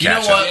shit. has to You know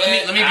catch what? up.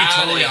 Let me be Get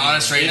totally outta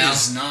honest here. right It now.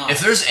 is not. If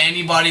there's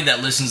anybody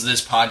that listens to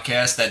this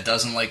podcast that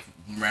doesn't like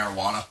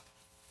marijuana,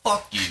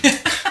 fuck you.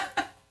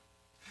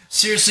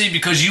 Seriously,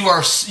 because you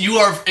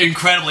are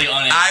incredibly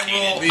uneducated.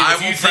 I If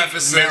will you think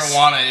preface this-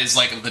 marijuana is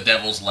like the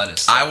devil's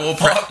lettuce. I will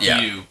fuck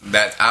you.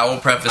 That I will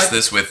preface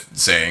this with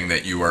saying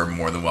that you are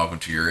more than welcome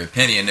to your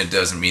opinion. It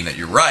doesn't mean that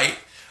you're right,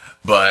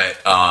 but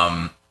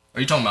Are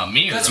you talking about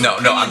me? Or That's no,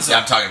 I'm opinions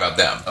are- talking about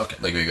them. Okay.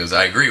 Like because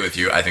I agree with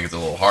you. I think it's a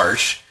little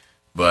harsh,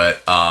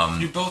 but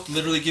You're both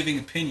literally giving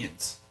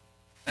opinions.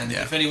 And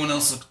Yeah. if anyone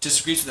else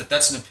disagrees with it,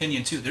 that's an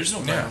opinion too. There's no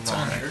right yeah, or it's wrong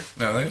all right. here.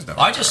 No, there's no.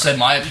 I just said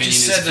my opinion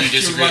just is said if you that you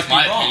disagree with might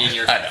my be wrong. opinion,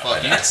 you're I know, fuck I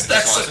you. know.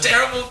 That's so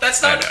terrible.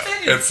 That's I not know.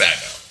 an opinion.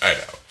 I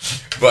know.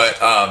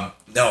 But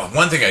no,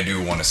 one thing I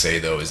do want to say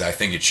though is I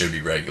think it should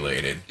be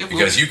regulated It will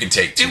because be. you can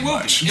take too It will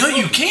much. be. No,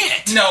 you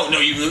can't. No,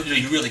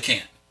 you really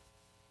can't.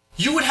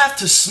 You would have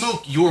to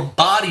smoke your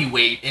body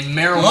weight in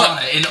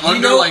marijuana Look, in we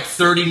under know- like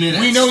 30 minutes.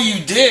 We know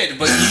you did,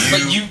 but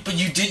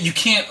you did. You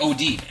can't OD,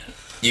 man.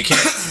 You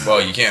can't.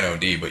 Well, you can't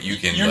OD, but you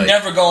can. You're like,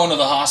 never going to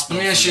the hospital.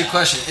 Let me ask from you a that.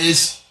 question: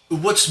 Is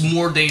what's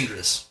more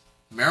dangerous,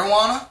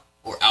 marijuana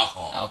or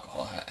alcohol?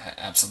 Alcohol,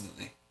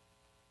 absolutely.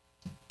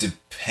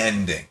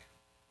 depending.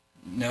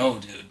 No,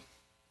 dude.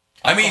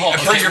 I mean, Alcohol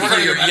for kills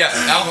your people. yeah,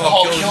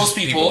 Alcohol kills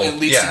people. It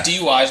leads yeah. to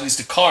DUIs, leads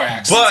to car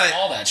accidents, But-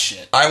 all that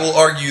shit. I will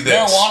argue this.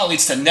 Marijuana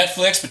leads to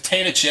Netflix,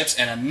 potato chips,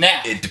 and a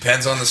nap. It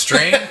depends on the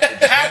strain. It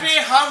depends- Happy,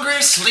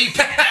 hungry,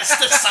 sleeping. That's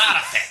the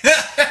side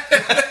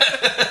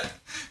effect.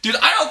 Dude,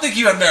 I don't think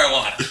you had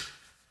marijuana.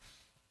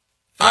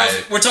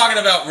 We're talking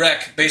about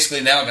Wreck,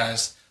 basically now,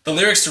 guys. The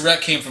lyrics to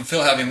Wreck came from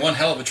Phil having one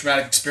hell of a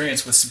traumatic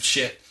experience with some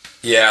shit.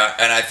 Yeah,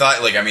 and I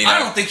thought, like, I mean, I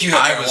don't think you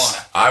had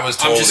marijuana. I was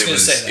told just gonna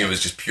say that. it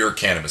was just pure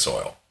cannabis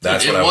oil.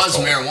 That's It what I was was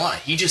told. marijuana.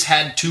 He just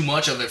had too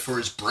much of it for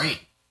his brain,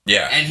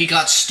 Yeah, and he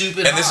got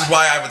stupid. and this is high.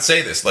 why I would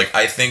say this. Like,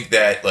 I think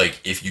that, like,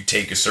 if you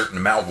take a certain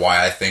amount,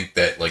 why I think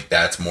that, like,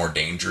 that's more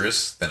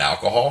dangerous than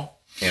alcohol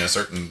in a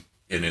certain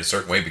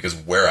way, because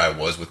where I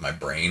was with my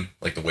brain,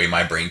 like the way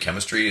my brain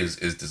chemistry is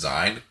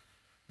designed,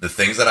 the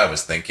things that I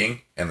was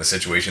thinking and the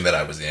situation that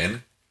I was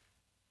in,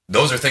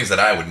 those are things that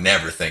I would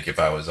never think if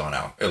I was on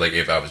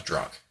if I was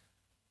drunk.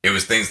 It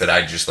was things that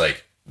I just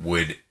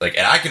would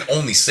and I can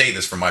only say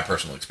this from my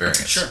personal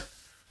experience. Sure.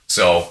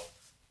 So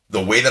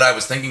the way that I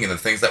was thinking and the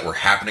things that were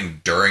happening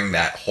during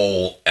that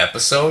whole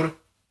episode,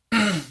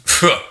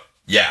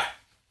 yeah.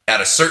 At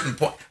a certain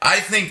point, I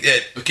think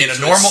that in a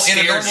so it normal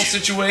scared you.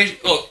 situation,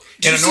 Oh,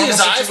 did in you a see normal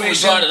his eyes when we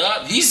situation, brought it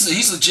up?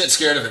 He's legit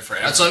scared of it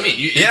forever. That's what I mean.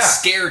 It Yeah.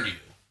 scared you.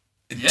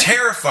 it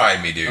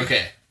terrified me, dude.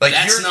 Okay, Like,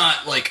 that's you're-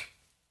 not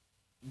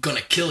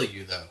gonna kill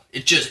you though.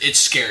 It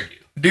scared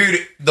you.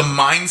 Dude, the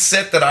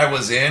mindset that I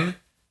was in,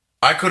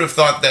 I could have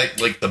thought that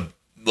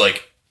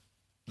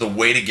the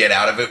way to get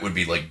out of it would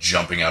be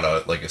jumping out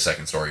of a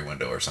second story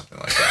window or something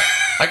like that.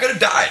 I could have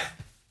died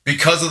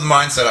because of the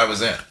mindset I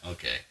was in.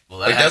 Okay, well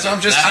That's what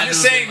I'm just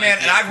saying, man.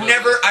 And I've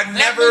never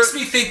That makes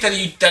me think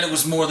that that it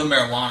was more than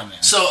marijuana,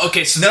 man. So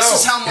this No,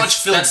 is how much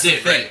Phil that's the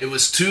did. thing. Right? It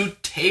was 2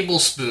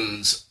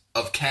 tablespoons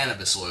of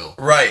cannabis oil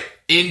Right.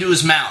 into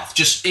his mouth,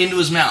 just into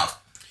his mouth.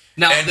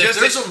 Now, And if just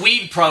there's to- a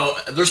weed pro,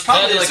 there's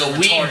probably That like is a a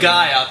weed retarded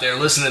guy man. out there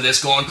listening to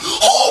this going,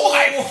 "Oh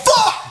my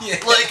fuck!" Yeah.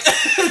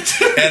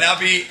 Like, And I'll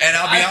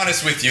be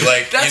honest with you,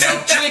 like that's you know,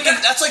 like drinking.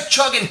 That's like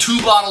chugging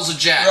 2 bottles of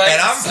Jack. Right.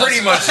 and I'm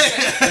pretty much.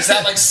 Is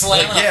that like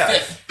slamming Like, yeah. a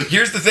fifth?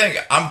 Here's the thing.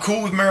 I'm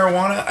cool with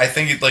marijuana. I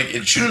think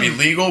it should be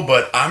legal,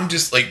 but I'm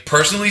just like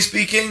personally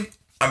speaking,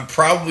 I'm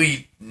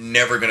probably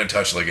never gonna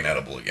touch like an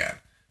edible again.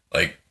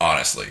 Like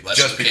honestly,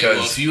 just Okay, because.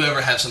 well, if you ever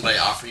have somebody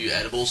offer you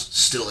edibles,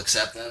 still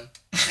accept them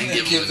and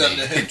give, Give them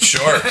them to to me. him.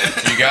 Sure,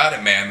 you got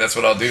it, man. That's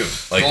what I'll do.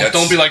 Like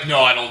Don't be like,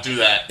 no, I don't do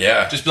that.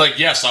 Yeah. Just be like,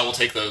 yes, I will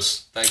take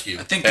those. Thank you.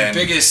 I think the And-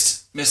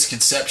 biggest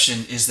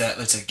misconception is that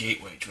it's a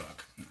gateway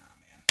drug. Nah,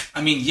 man.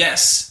 I mean,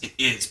 yes, it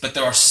is, but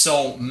there are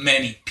so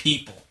many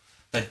people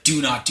that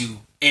do not do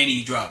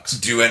any drugs.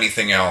 do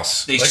anything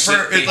else. They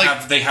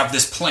like they have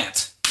this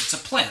plant. It's a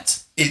plant.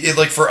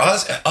 like for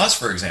us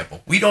for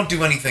example, we don't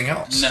do anything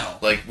else. No.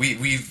 Like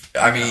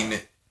I mean,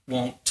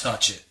 Won't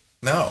touch it.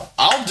 no.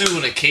 I'll do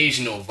an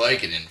occasional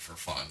Vicodin for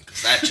fun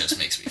because that just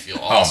makes me feel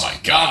Oh awesome. my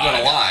Not God.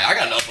 gonna lie, I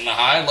got nothing to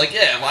hide. Like,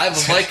 yeah, if I have a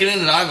Vicodin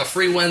and I have a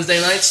free Wednesday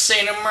night,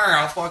 say no more.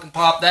 I'll fucking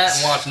pop that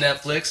and watch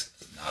Netflix.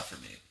 Not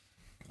for me.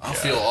 I'll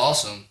feel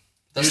awesome.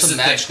 That's Here's the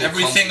the thing. magical.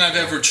 Everything comfort I've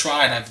feel. ever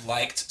tried, I've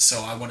liked,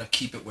 so I want to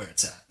keep it where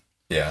it's at.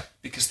 Yeah.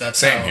 Because that's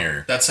Same how,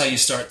 here. That's how you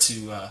start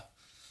to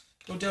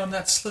go down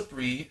that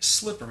slippery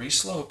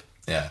slope.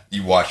 Yeah.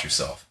 You watch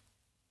yourself,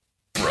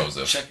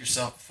 Rosa. Check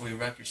yourself before you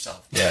wreck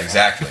yourself. Yeah,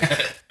 exactly.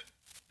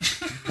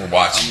 We're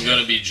watching. I'm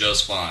gonna be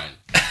just fine.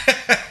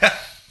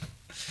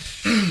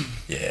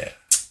 Yeah.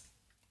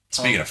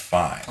 Speaking of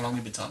fine, How long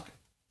have we been talking?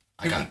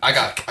 I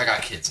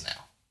got kids now.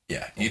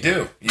 yeah, you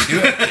do. You do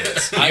have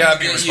kids. You gotta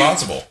be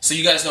responsible. So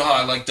you guys know how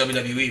I like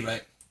WWE,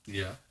 right?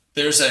 Yeah.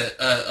 There's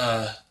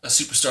a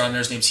superstar on there.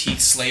 His name's Heath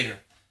Slater.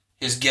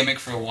 His gimmick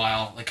for a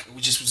while, like,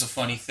 it just was a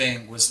funny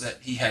thing, was that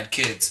he had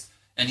kids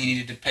and he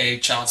needed to pay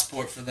child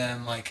support for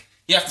them. Like,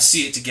 you have to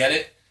see it to get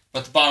it.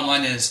 But the bottom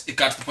line is, it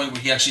got to the point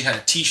where he actually had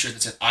a T-shirt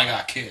that said, "I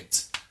got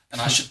kids," and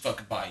I should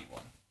fucking buy you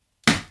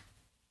one.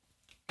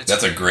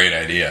 That's a great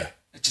idea.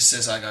 It just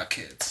says, "I got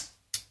kids."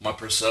 My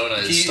persona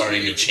is He-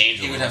 starting to change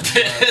a he would little have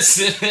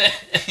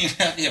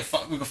bit. Yeah,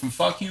 we go from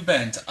 "fuck you,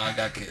 Ben" to "I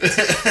got kids."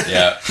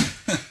 Yeah.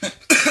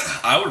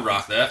 I would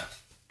rock that.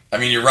 I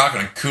mean, you're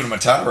rocking a Kuna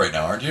Matata right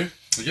now, aren't you?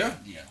 Yeah.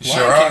 Yeah, You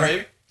sure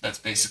are. that's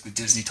basically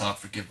Disney talk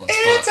for Give Less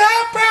Fuck.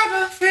 our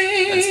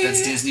problem-free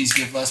That's Disney's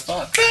Give Less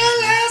Fuck.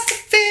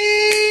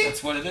 philosophy.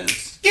 That's what it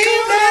is. Give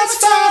less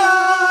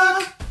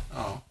fuck.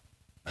 Oh.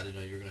 I didn't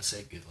know you were gonna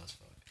say good less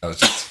fuck. I was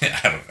just,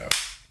 I don't know.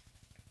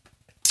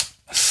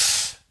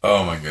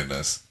 Oh my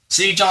goodness.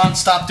 See, John,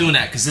 stop doing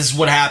that, because this is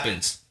what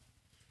happens.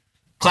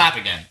 Clap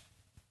again.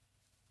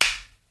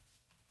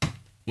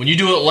 When you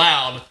do it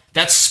loud,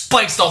 that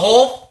spikes the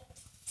whole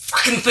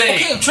fucking thing.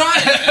 Okay, I'm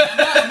trying.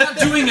 I'm not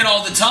doing it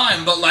all the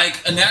time, but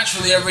like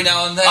naturally every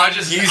now and then. I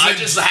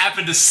just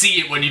happened to see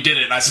it when you did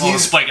it, and I saw the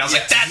spike. I was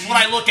like, that's what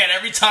I look at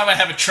every time I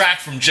have a track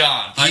from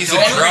John. He's a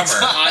Every drummer.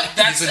 time-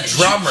 He's a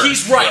drummer,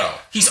 He's right. bro.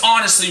 He's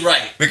honestly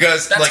right.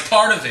 Because That's like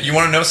part of it. You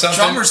want to know something?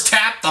 Drummers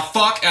tap the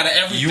fuck out of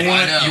everything. You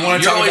wanna- I know. you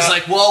wanna- You're talk always about-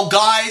 like, well,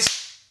 guys,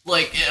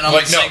 like, and I'm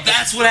Like, like, no, like,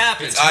 that's what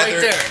happens It's right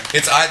either there.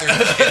 it's either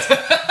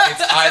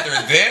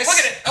this. Look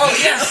at it. Oh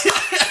yes.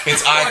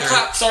 It's Oh, I either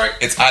clapped. Sorry.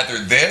 it's either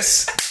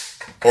this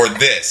or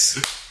this.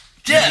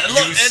 Yeah, You-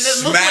 look, you and then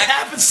look what smack-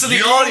 happens to the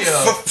you audio.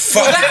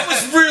 Well, that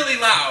was really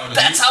loud.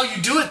 That's how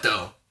you do it,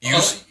 though. You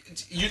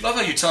You love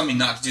how you're telling me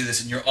not to do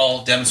this, and you're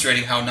all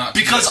demonstrating how not to.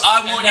 Because do it.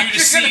 I want And you to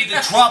now see you're the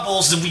gonna-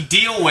 troubles that we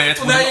deal with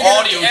Well, with now an you're gonna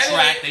have audio to edit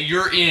track it. that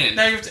you're in.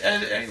 Now you have to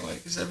edit it anyway,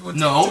 because everyone's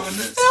No, doing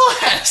this. Phil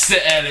has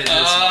to edit this.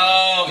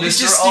 Oh, you Mr.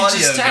 just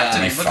Audio tapped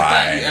guy. me. be Look at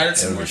that. fine. You added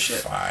some It'll more be shit.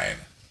 fine.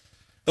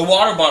 The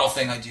water bottle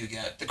thing I do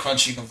get. The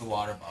crunching of the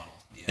water bottle.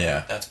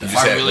 Yeah. That's You If bad.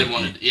 just I had, really like,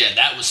 wanted,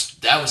 that was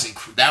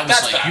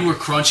That's like bad. you were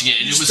crunching it,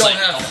 and You it just was don't like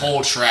have the that.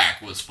 whole track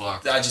was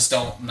fucked. I just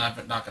don't. I'm not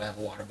gonna have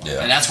a water bottle.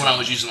 Yeah. And that's when I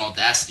was using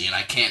Audacity, and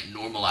I can't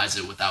normalize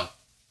it without.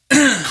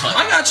 cutting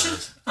I got you.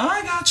 words.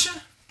 I got you.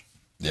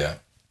 Yeah.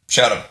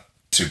 Shout out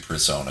to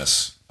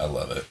Presonus. I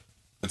love it.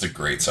 It's a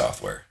great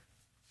software.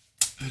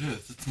 It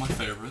is. It's my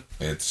favorite.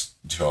 It's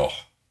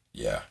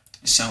yeah,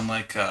 You sound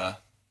like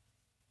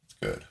it's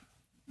good.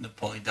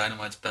 Napoleon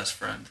Dynamite's best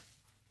friend.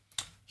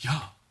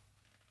 Yeah.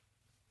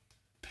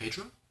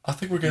 Pedro? I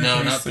think we're getting No,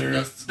 pretty not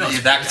serious. No,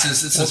 yeah, that it's guy.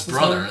 his, What's his the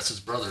brother. brother? That's his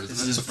brother. This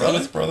is his His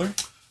brother. brother?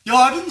 Yeah,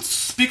 I've been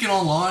speaking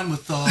online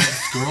with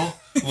this girl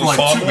for like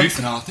LaFonda? 2 weeks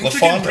now. Things are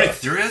LaFonda. getting pretty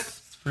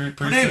serious.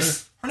 Pretty Her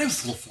name's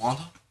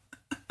LaFonda.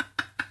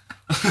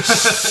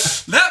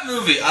 That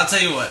movie, I'll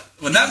tell you what.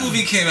 When that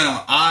movie came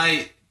out,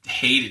 I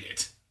hated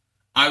it.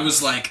 I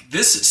was like,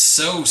 this is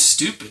so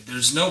stupid.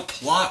 There's no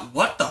plot.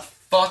 What the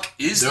fuck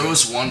is There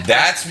this? was one.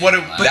 That's what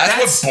it. But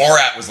That's what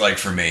Borat was like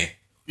for me.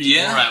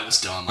 Yeah. Borat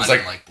was dumb. I It's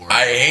didn't like like Borat.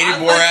 I hated I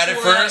Borat liked at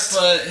Borat, first.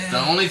 but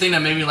The only thing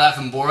that made me laugh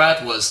in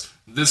Borat was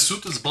this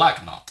suit is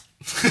black now.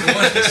 It's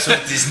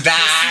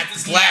not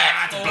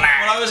black.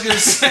 What I was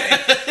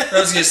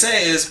gonna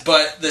say is,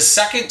 but the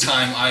second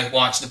time I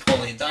watched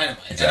Napoleon Dynamite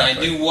and I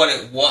Exactly. knew what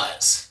it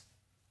was,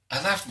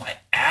 I laughed my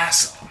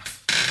ass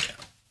off.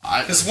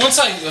 Because once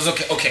I was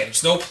okay,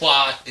 there's no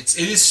plot. It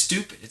is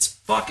stupid. It's a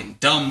fucking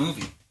dumb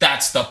movie.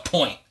 That's the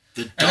point.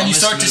 And then you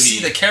start to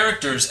see the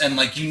characters, and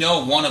like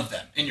one of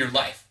them in your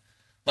life.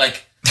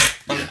 Like,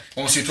 want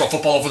to see you throw a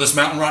football over this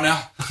mountain right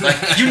now?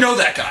 Like, you know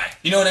that guy.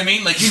 You know what I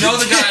mean? Like, you know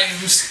the guy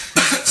who's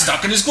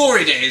stuck in his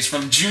glory days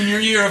from junior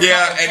year of and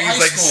high he's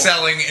like school.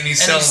 selling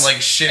like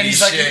shitty and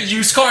he's like shit. a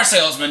used car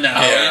salesman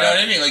now. Yeah. You know what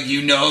I mean? Like,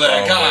 you know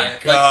that guy.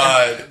 My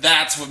God. Like, and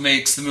that's what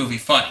makes the movie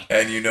funny.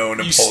 And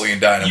Napoleon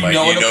Dynamite. you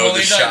know the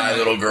Napoleon shy Dynamite.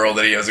 little girl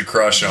that he has a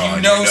crush on.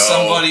 You know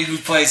somebody who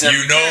plays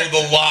every character.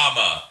 the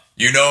llama.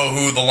 You know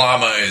who the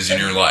llama is in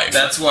your life.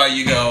 That's why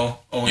you go,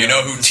 oh, you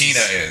know who Tina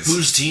is.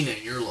 Who's Tina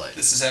in your life?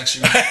 This is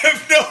actually... I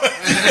have no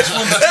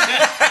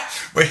idea.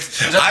 Wait,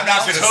 I'm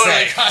not going to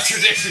say.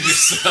 Contradicted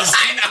yourself.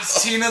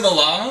 Is Tina the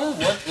llama?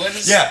 What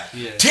is... Yeah.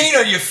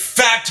 Tina, you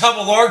fat tub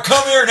of lard,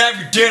 come here and have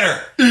your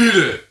dinner.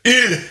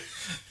 Eat it.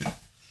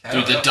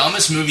 Dude, the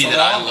dumbest movie that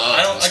I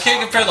love. I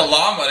can't compare the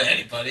llama to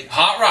anybody.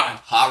 Hot Rod.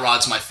 Hot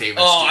Rod's my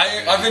favorite. Oh,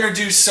 I've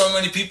introduced so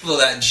many people to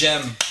that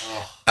gem.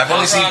 I've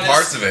only seen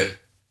parts of it.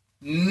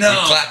 No. You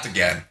clapped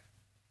again.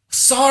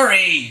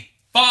 Sorry.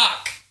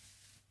 Fuck.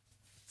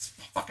 It's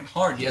fucking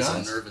hard. He has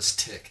a nervous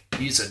tick.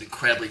 He's an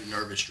incredibly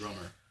nervous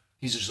drummer.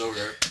 He's just over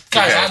there.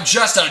 Guys, I'm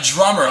just a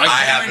drummer. I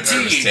have a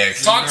guarantee. nervous tick.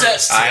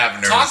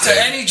 Talk to tick.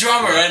 any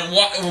drummer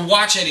and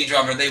watch any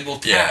drummer. They will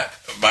tap.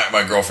 Yeah.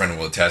 My girlfriend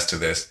will attest to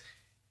this.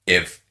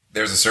 If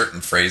there's a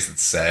certain phrase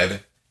that's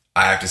said,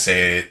 I have to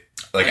say it.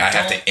 Like, I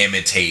have to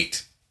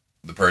imitate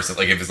the person.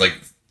 Like, if it's like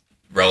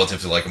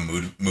relative to like a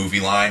movie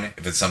line,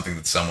 if it's something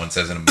that someone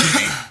says in a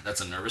movie,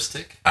 that's a nervous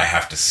tick. I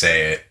have to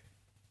say it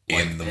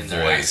in like, the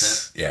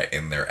voice,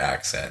 in their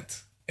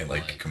accent, and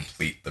like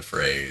complete the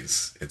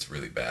phrase. It's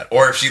really bad.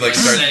 Or if she like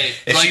starts,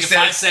 if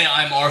I say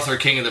I'm Arthur,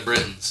 King of the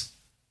Britons,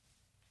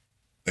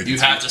 you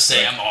have to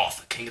say I'm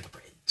Arthur, King of the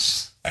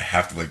Britons. I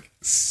have to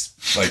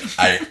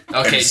I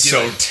okay, am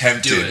so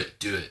tempted.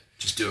 Do it.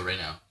 Just do it right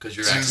now because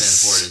your accent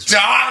for it is.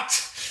 Start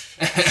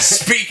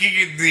speaking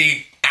in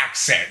the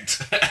accent.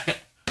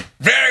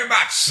 Very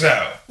much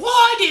so. Well,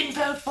 I didn't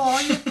vote for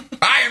you.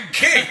 I am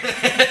king.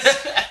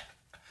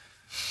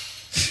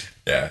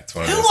 Yeah, it's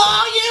one of those. Who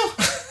are you?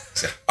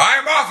 I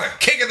am Arthur,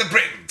 King of the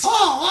Britons.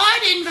 Oh, I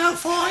didn't vote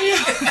for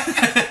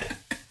you.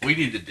 We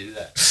need to do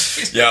that.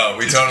 Yo,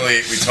 we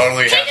totally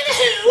King have of the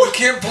Who. We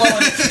can't blow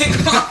anything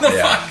on the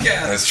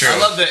podcast. That's true. I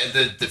love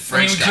the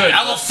French guy.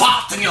 I will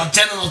fart in your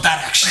general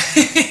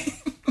direction.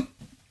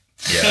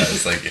 Yeah,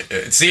 it's like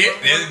see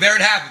there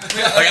it happened.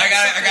 Like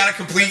I gotta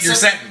complete your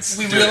sentence.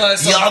 We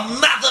realized your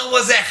mother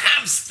was a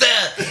hamster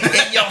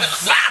and your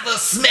father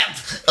smelled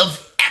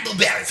of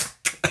elderberries.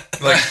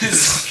 Like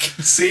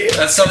see,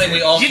 that's something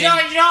we all. You're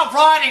not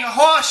riding a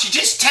horse. You're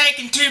just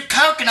taking two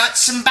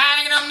coconuts and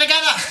banging them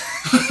together.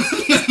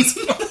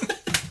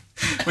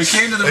 We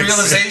came to the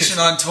realization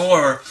on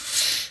tour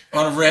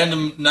on a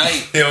random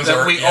night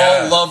that we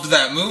all loved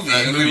that movie,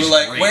 and we were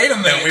like, great. "Wait a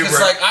minute!" We Because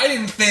were I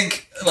didn't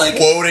think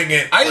quoting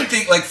it. I didn't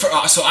think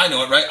so I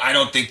know it, right? I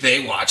don't think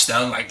they watched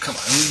that. I'm like, come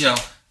on,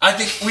 I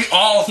think we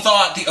all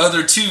thought the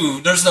other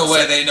two. There's no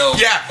way they know.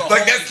 Yeah,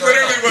 like that's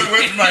literally what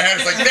went through my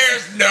head. It's like,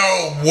 there's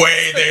no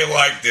way they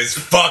like this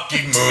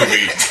fucking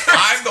movie.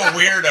 I'm the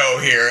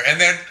weirdo here,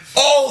 and then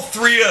all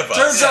three of us.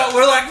 Turns out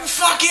we're like,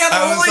 fuck yeah, the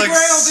I was Holy like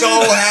Grail, so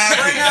dude.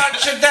 happy. Bring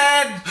out your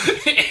dad.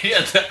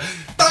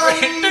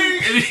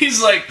 And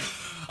he's like,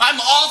 I'm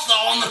Arthur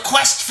on the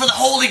quest for the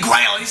Holy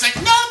Grail. He's like,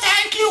 no,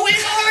 thank you.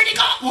 We've already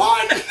got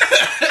one.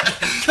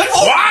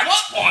 What?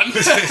 Got one.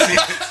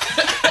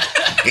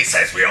 He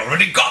says we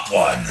already got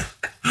one.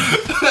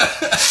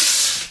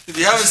 If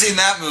you haven't seen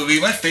that movie,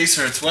 my face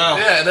hurts. Wow.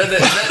 Yeah, and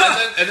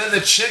then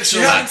the chicks are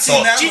You haven't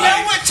seen that do you movie?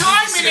 know what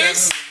time it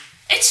is?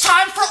 It's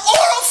time for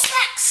oral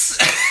sex.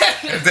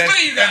 And then, Look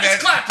at you guys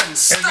clapping,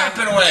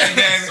 snapping away. and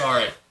then-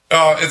 Sorry.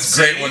 Oh, it's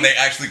great when they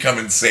actually come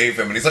and save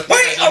him, and he's like,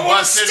 "Wait, I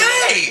want to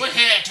stay. We're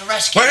here to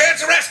rescue. We're here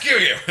to rescue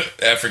you."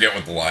 I forget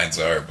what the lines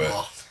are,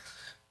 but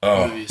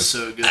The movie is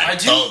so good. I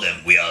told them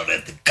we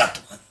already got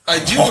one. I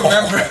do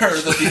remember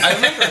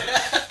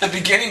the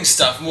beginning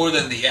stuff more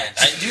than the end.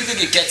 I do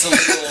think it gets a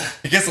little.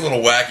 it gets a little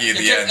wacky at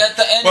the end. At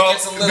the end, well, it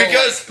gets a little.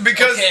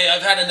 because okay,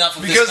 I've had enough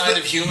of this because kind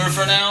of humor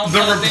for now. the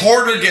I think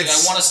reporter maybe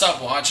gets- I want to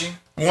stop watching.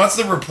 once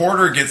the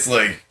reporter gets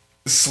like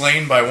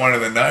slain by one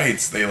of the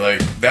knights, they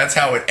that's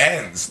how it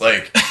ends.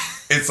 Like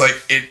it's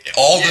like it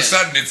all of a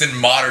sudden it's in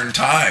modern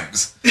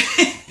times.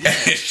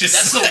 It's just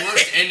That's the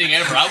worst ending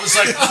ever. I was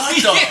like, what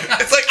the?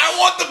 It's like I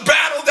want the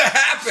battle to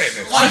happen.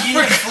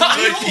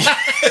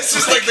 It's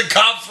just like the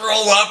cops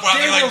roll up while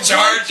they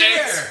charging.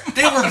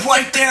 They were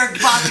right there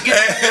about to get.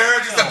 They're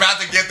just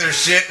about to get their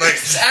shit, like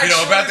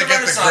about to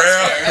get the Renaissance grill,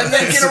 fair. And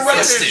then get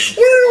arrested.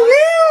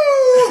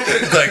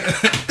 It's like,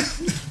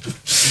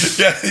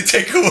 yeah, they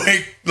take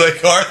away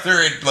like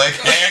Arthur and like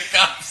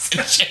handcuffs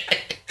and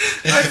shit.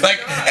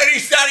 And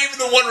he's not even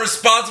the one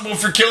responsible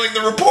for killing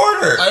the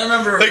reporter. I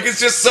remember, like it's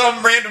just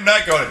some random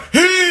knight going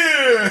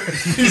here.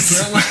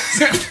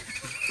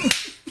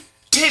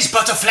 Tis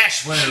but a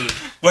flesh wound.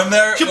 when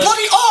they're Your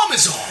bloody arm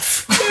is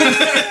off.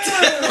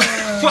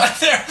 My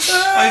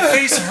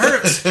face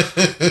hurts.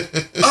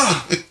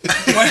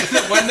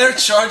 When they're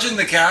charging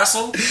the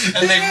castle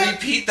and they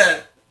repeat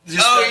that.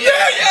 Just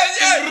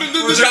yeah.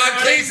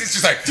 John Case is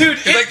just like, Dude,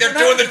 it's like they're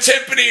doing the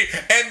timpani,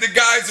 and the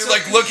guys are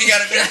like looking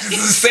at it. It's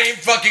the same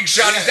fucking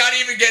shot. He's not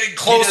even getting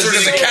closer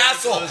to the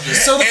castle.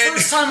 So the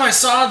first time I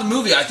saw the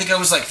movie, I think I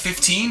was like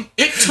 15.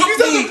 It took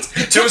me.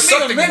 There was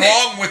something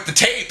wrong with the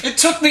tape. It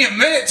took me a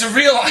minute to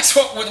realize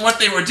what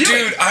they were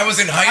doing. Dude, I was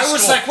in high school. I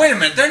was like, wait a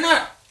minute, they're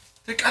not.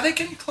 Are they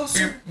getting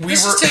closer?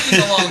 This is taking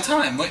a long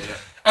time.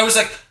 I was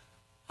like,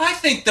 I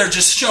think they're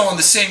just showing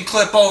the same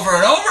clip over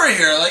and over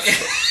here. Like,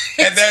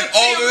 and then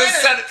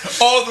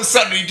all of a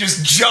sudden, he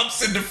just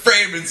jumps into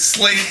frame and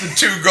slays the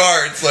two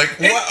guards. Like,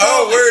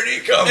 what? Where did he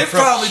come from? It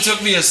probably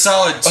took me a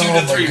solid 2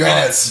 to 3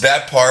 minutes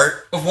that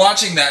part of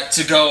watching that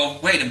to go,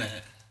 wait a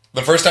minute.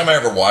 The first time I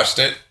ever watched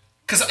it,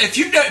 because if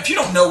you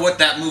don't know what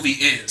that movie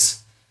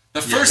is,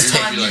 the first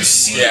time you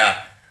see it,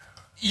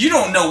 you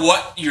don't know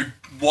what you're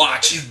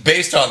watching.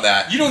 Based on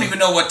that, you don't even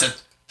know what to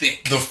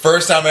think. The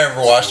first time I ever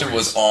watched it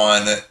was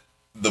on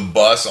the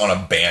bus on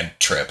a band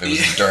trip. It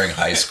was during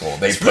high school.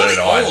 They put it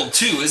on. It's old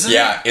too, isn't it?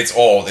 Yeah, it's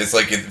old. It's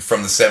like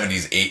from the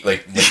 70s,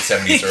 late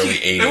 70s, early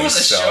 80s. There was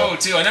a show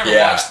too. I never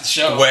watched the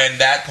show. When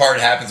that part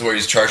happens where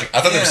he's charging,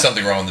 I thought there was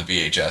something wrong with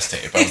the VHS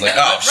tape. I was like,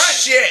 oh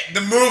shit, the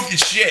movie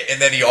shit.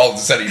 And then all of a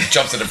sudden he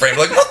jumps into frame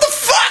like, what the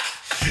fuck?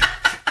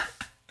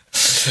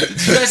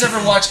 Did you guys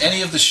ever watch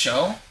any of the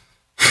show?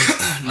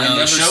 No,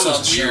 the show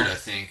was weird, I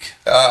think.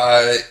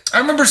 I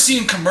remember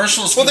seeing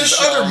commercials for there's the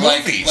show, other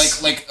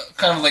movies. like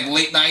kind of like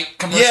late night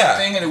commercial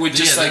thing, and it would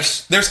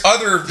just there's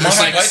other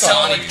trying to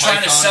sell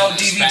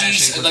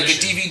DVDs, like a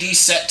DVD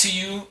set to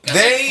you at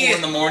 4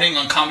 in the morning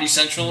on Comedy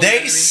Central.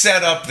 They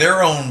set up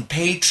their own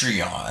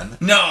Patreon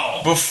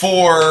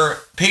before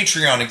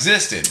Patreon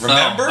existed.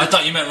 Remember? I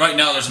thought you meant right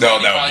now. There's a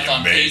Monty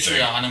Python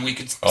Patreon, and we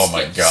could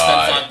spend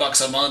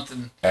 $5 a month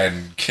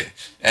and get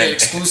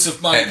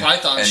exclusive Monty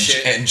Python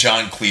shit. And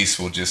John Cleese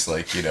will just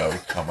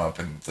come up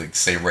and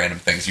say random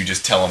things. You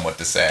just tell him what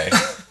to say.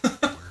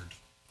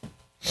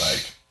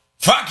 Like,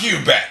 fuck you,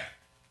 Ben.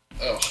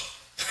 Oh.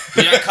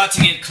 We are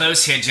cutting it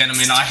close here,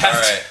 gentlemen. I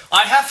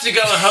have to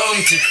go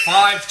home to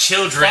 5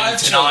 children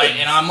tonight,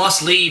 and I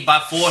must leave by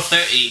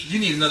 4:30. You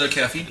need another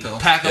caffeine pill.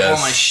 Pack up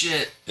all my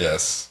shit.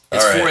 Yes.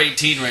 It's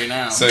 4:18 right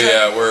now. So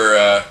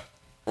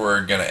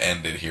we're gonna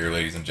end it here,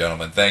 ladies and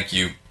gentlemen. Thank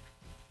you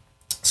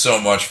so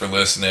much for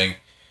listening.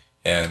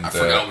 And I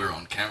forgot we were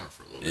on camera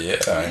for a little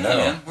bit. Yeah, I know.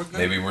 Man, we're good.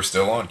 Maybe we're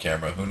still on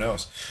camera. Who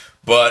knows?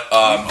 But we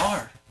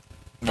are.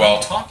 What are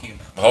you talking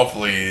about?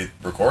 Hopefully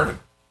recorded.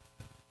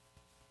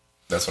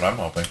 That's what I'm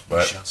hoping.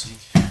 But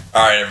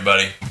all right,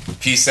 everybody.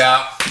 Peace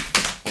out.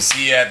 We'll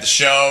see you at the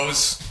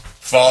shows.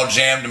 Fall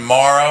Jam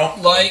tomorrow.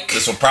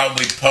 This will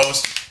probably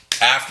post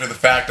after the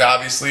fact,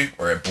 obviously.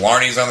 We're at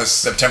Blarney's on this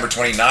September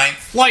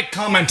 29th. Like,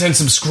 comment, and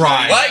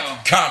subscribe.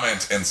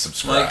 Comment, and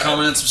subscribe. Like,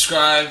 comment, and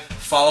subscribe.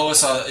 Follow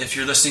us if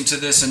you're listening to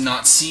this and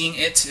not seeing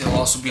it. It'll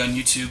also be on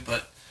YouTube,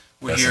 but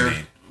we're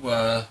here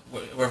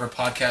wherever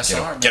podcasts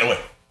are. Get away.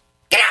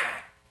 Get out.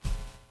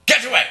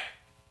 Get away.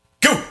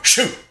 Go.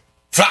 Shoot.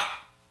 Fly.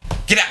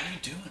 Get out. What are you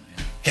doing,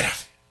 man? Get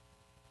out.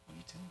 What are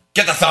you doing?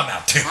 Get the thumb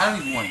out, too. I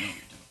don't even want to know what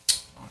you're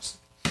doing, honestly.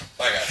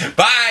 Bye, guys.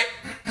 Bye.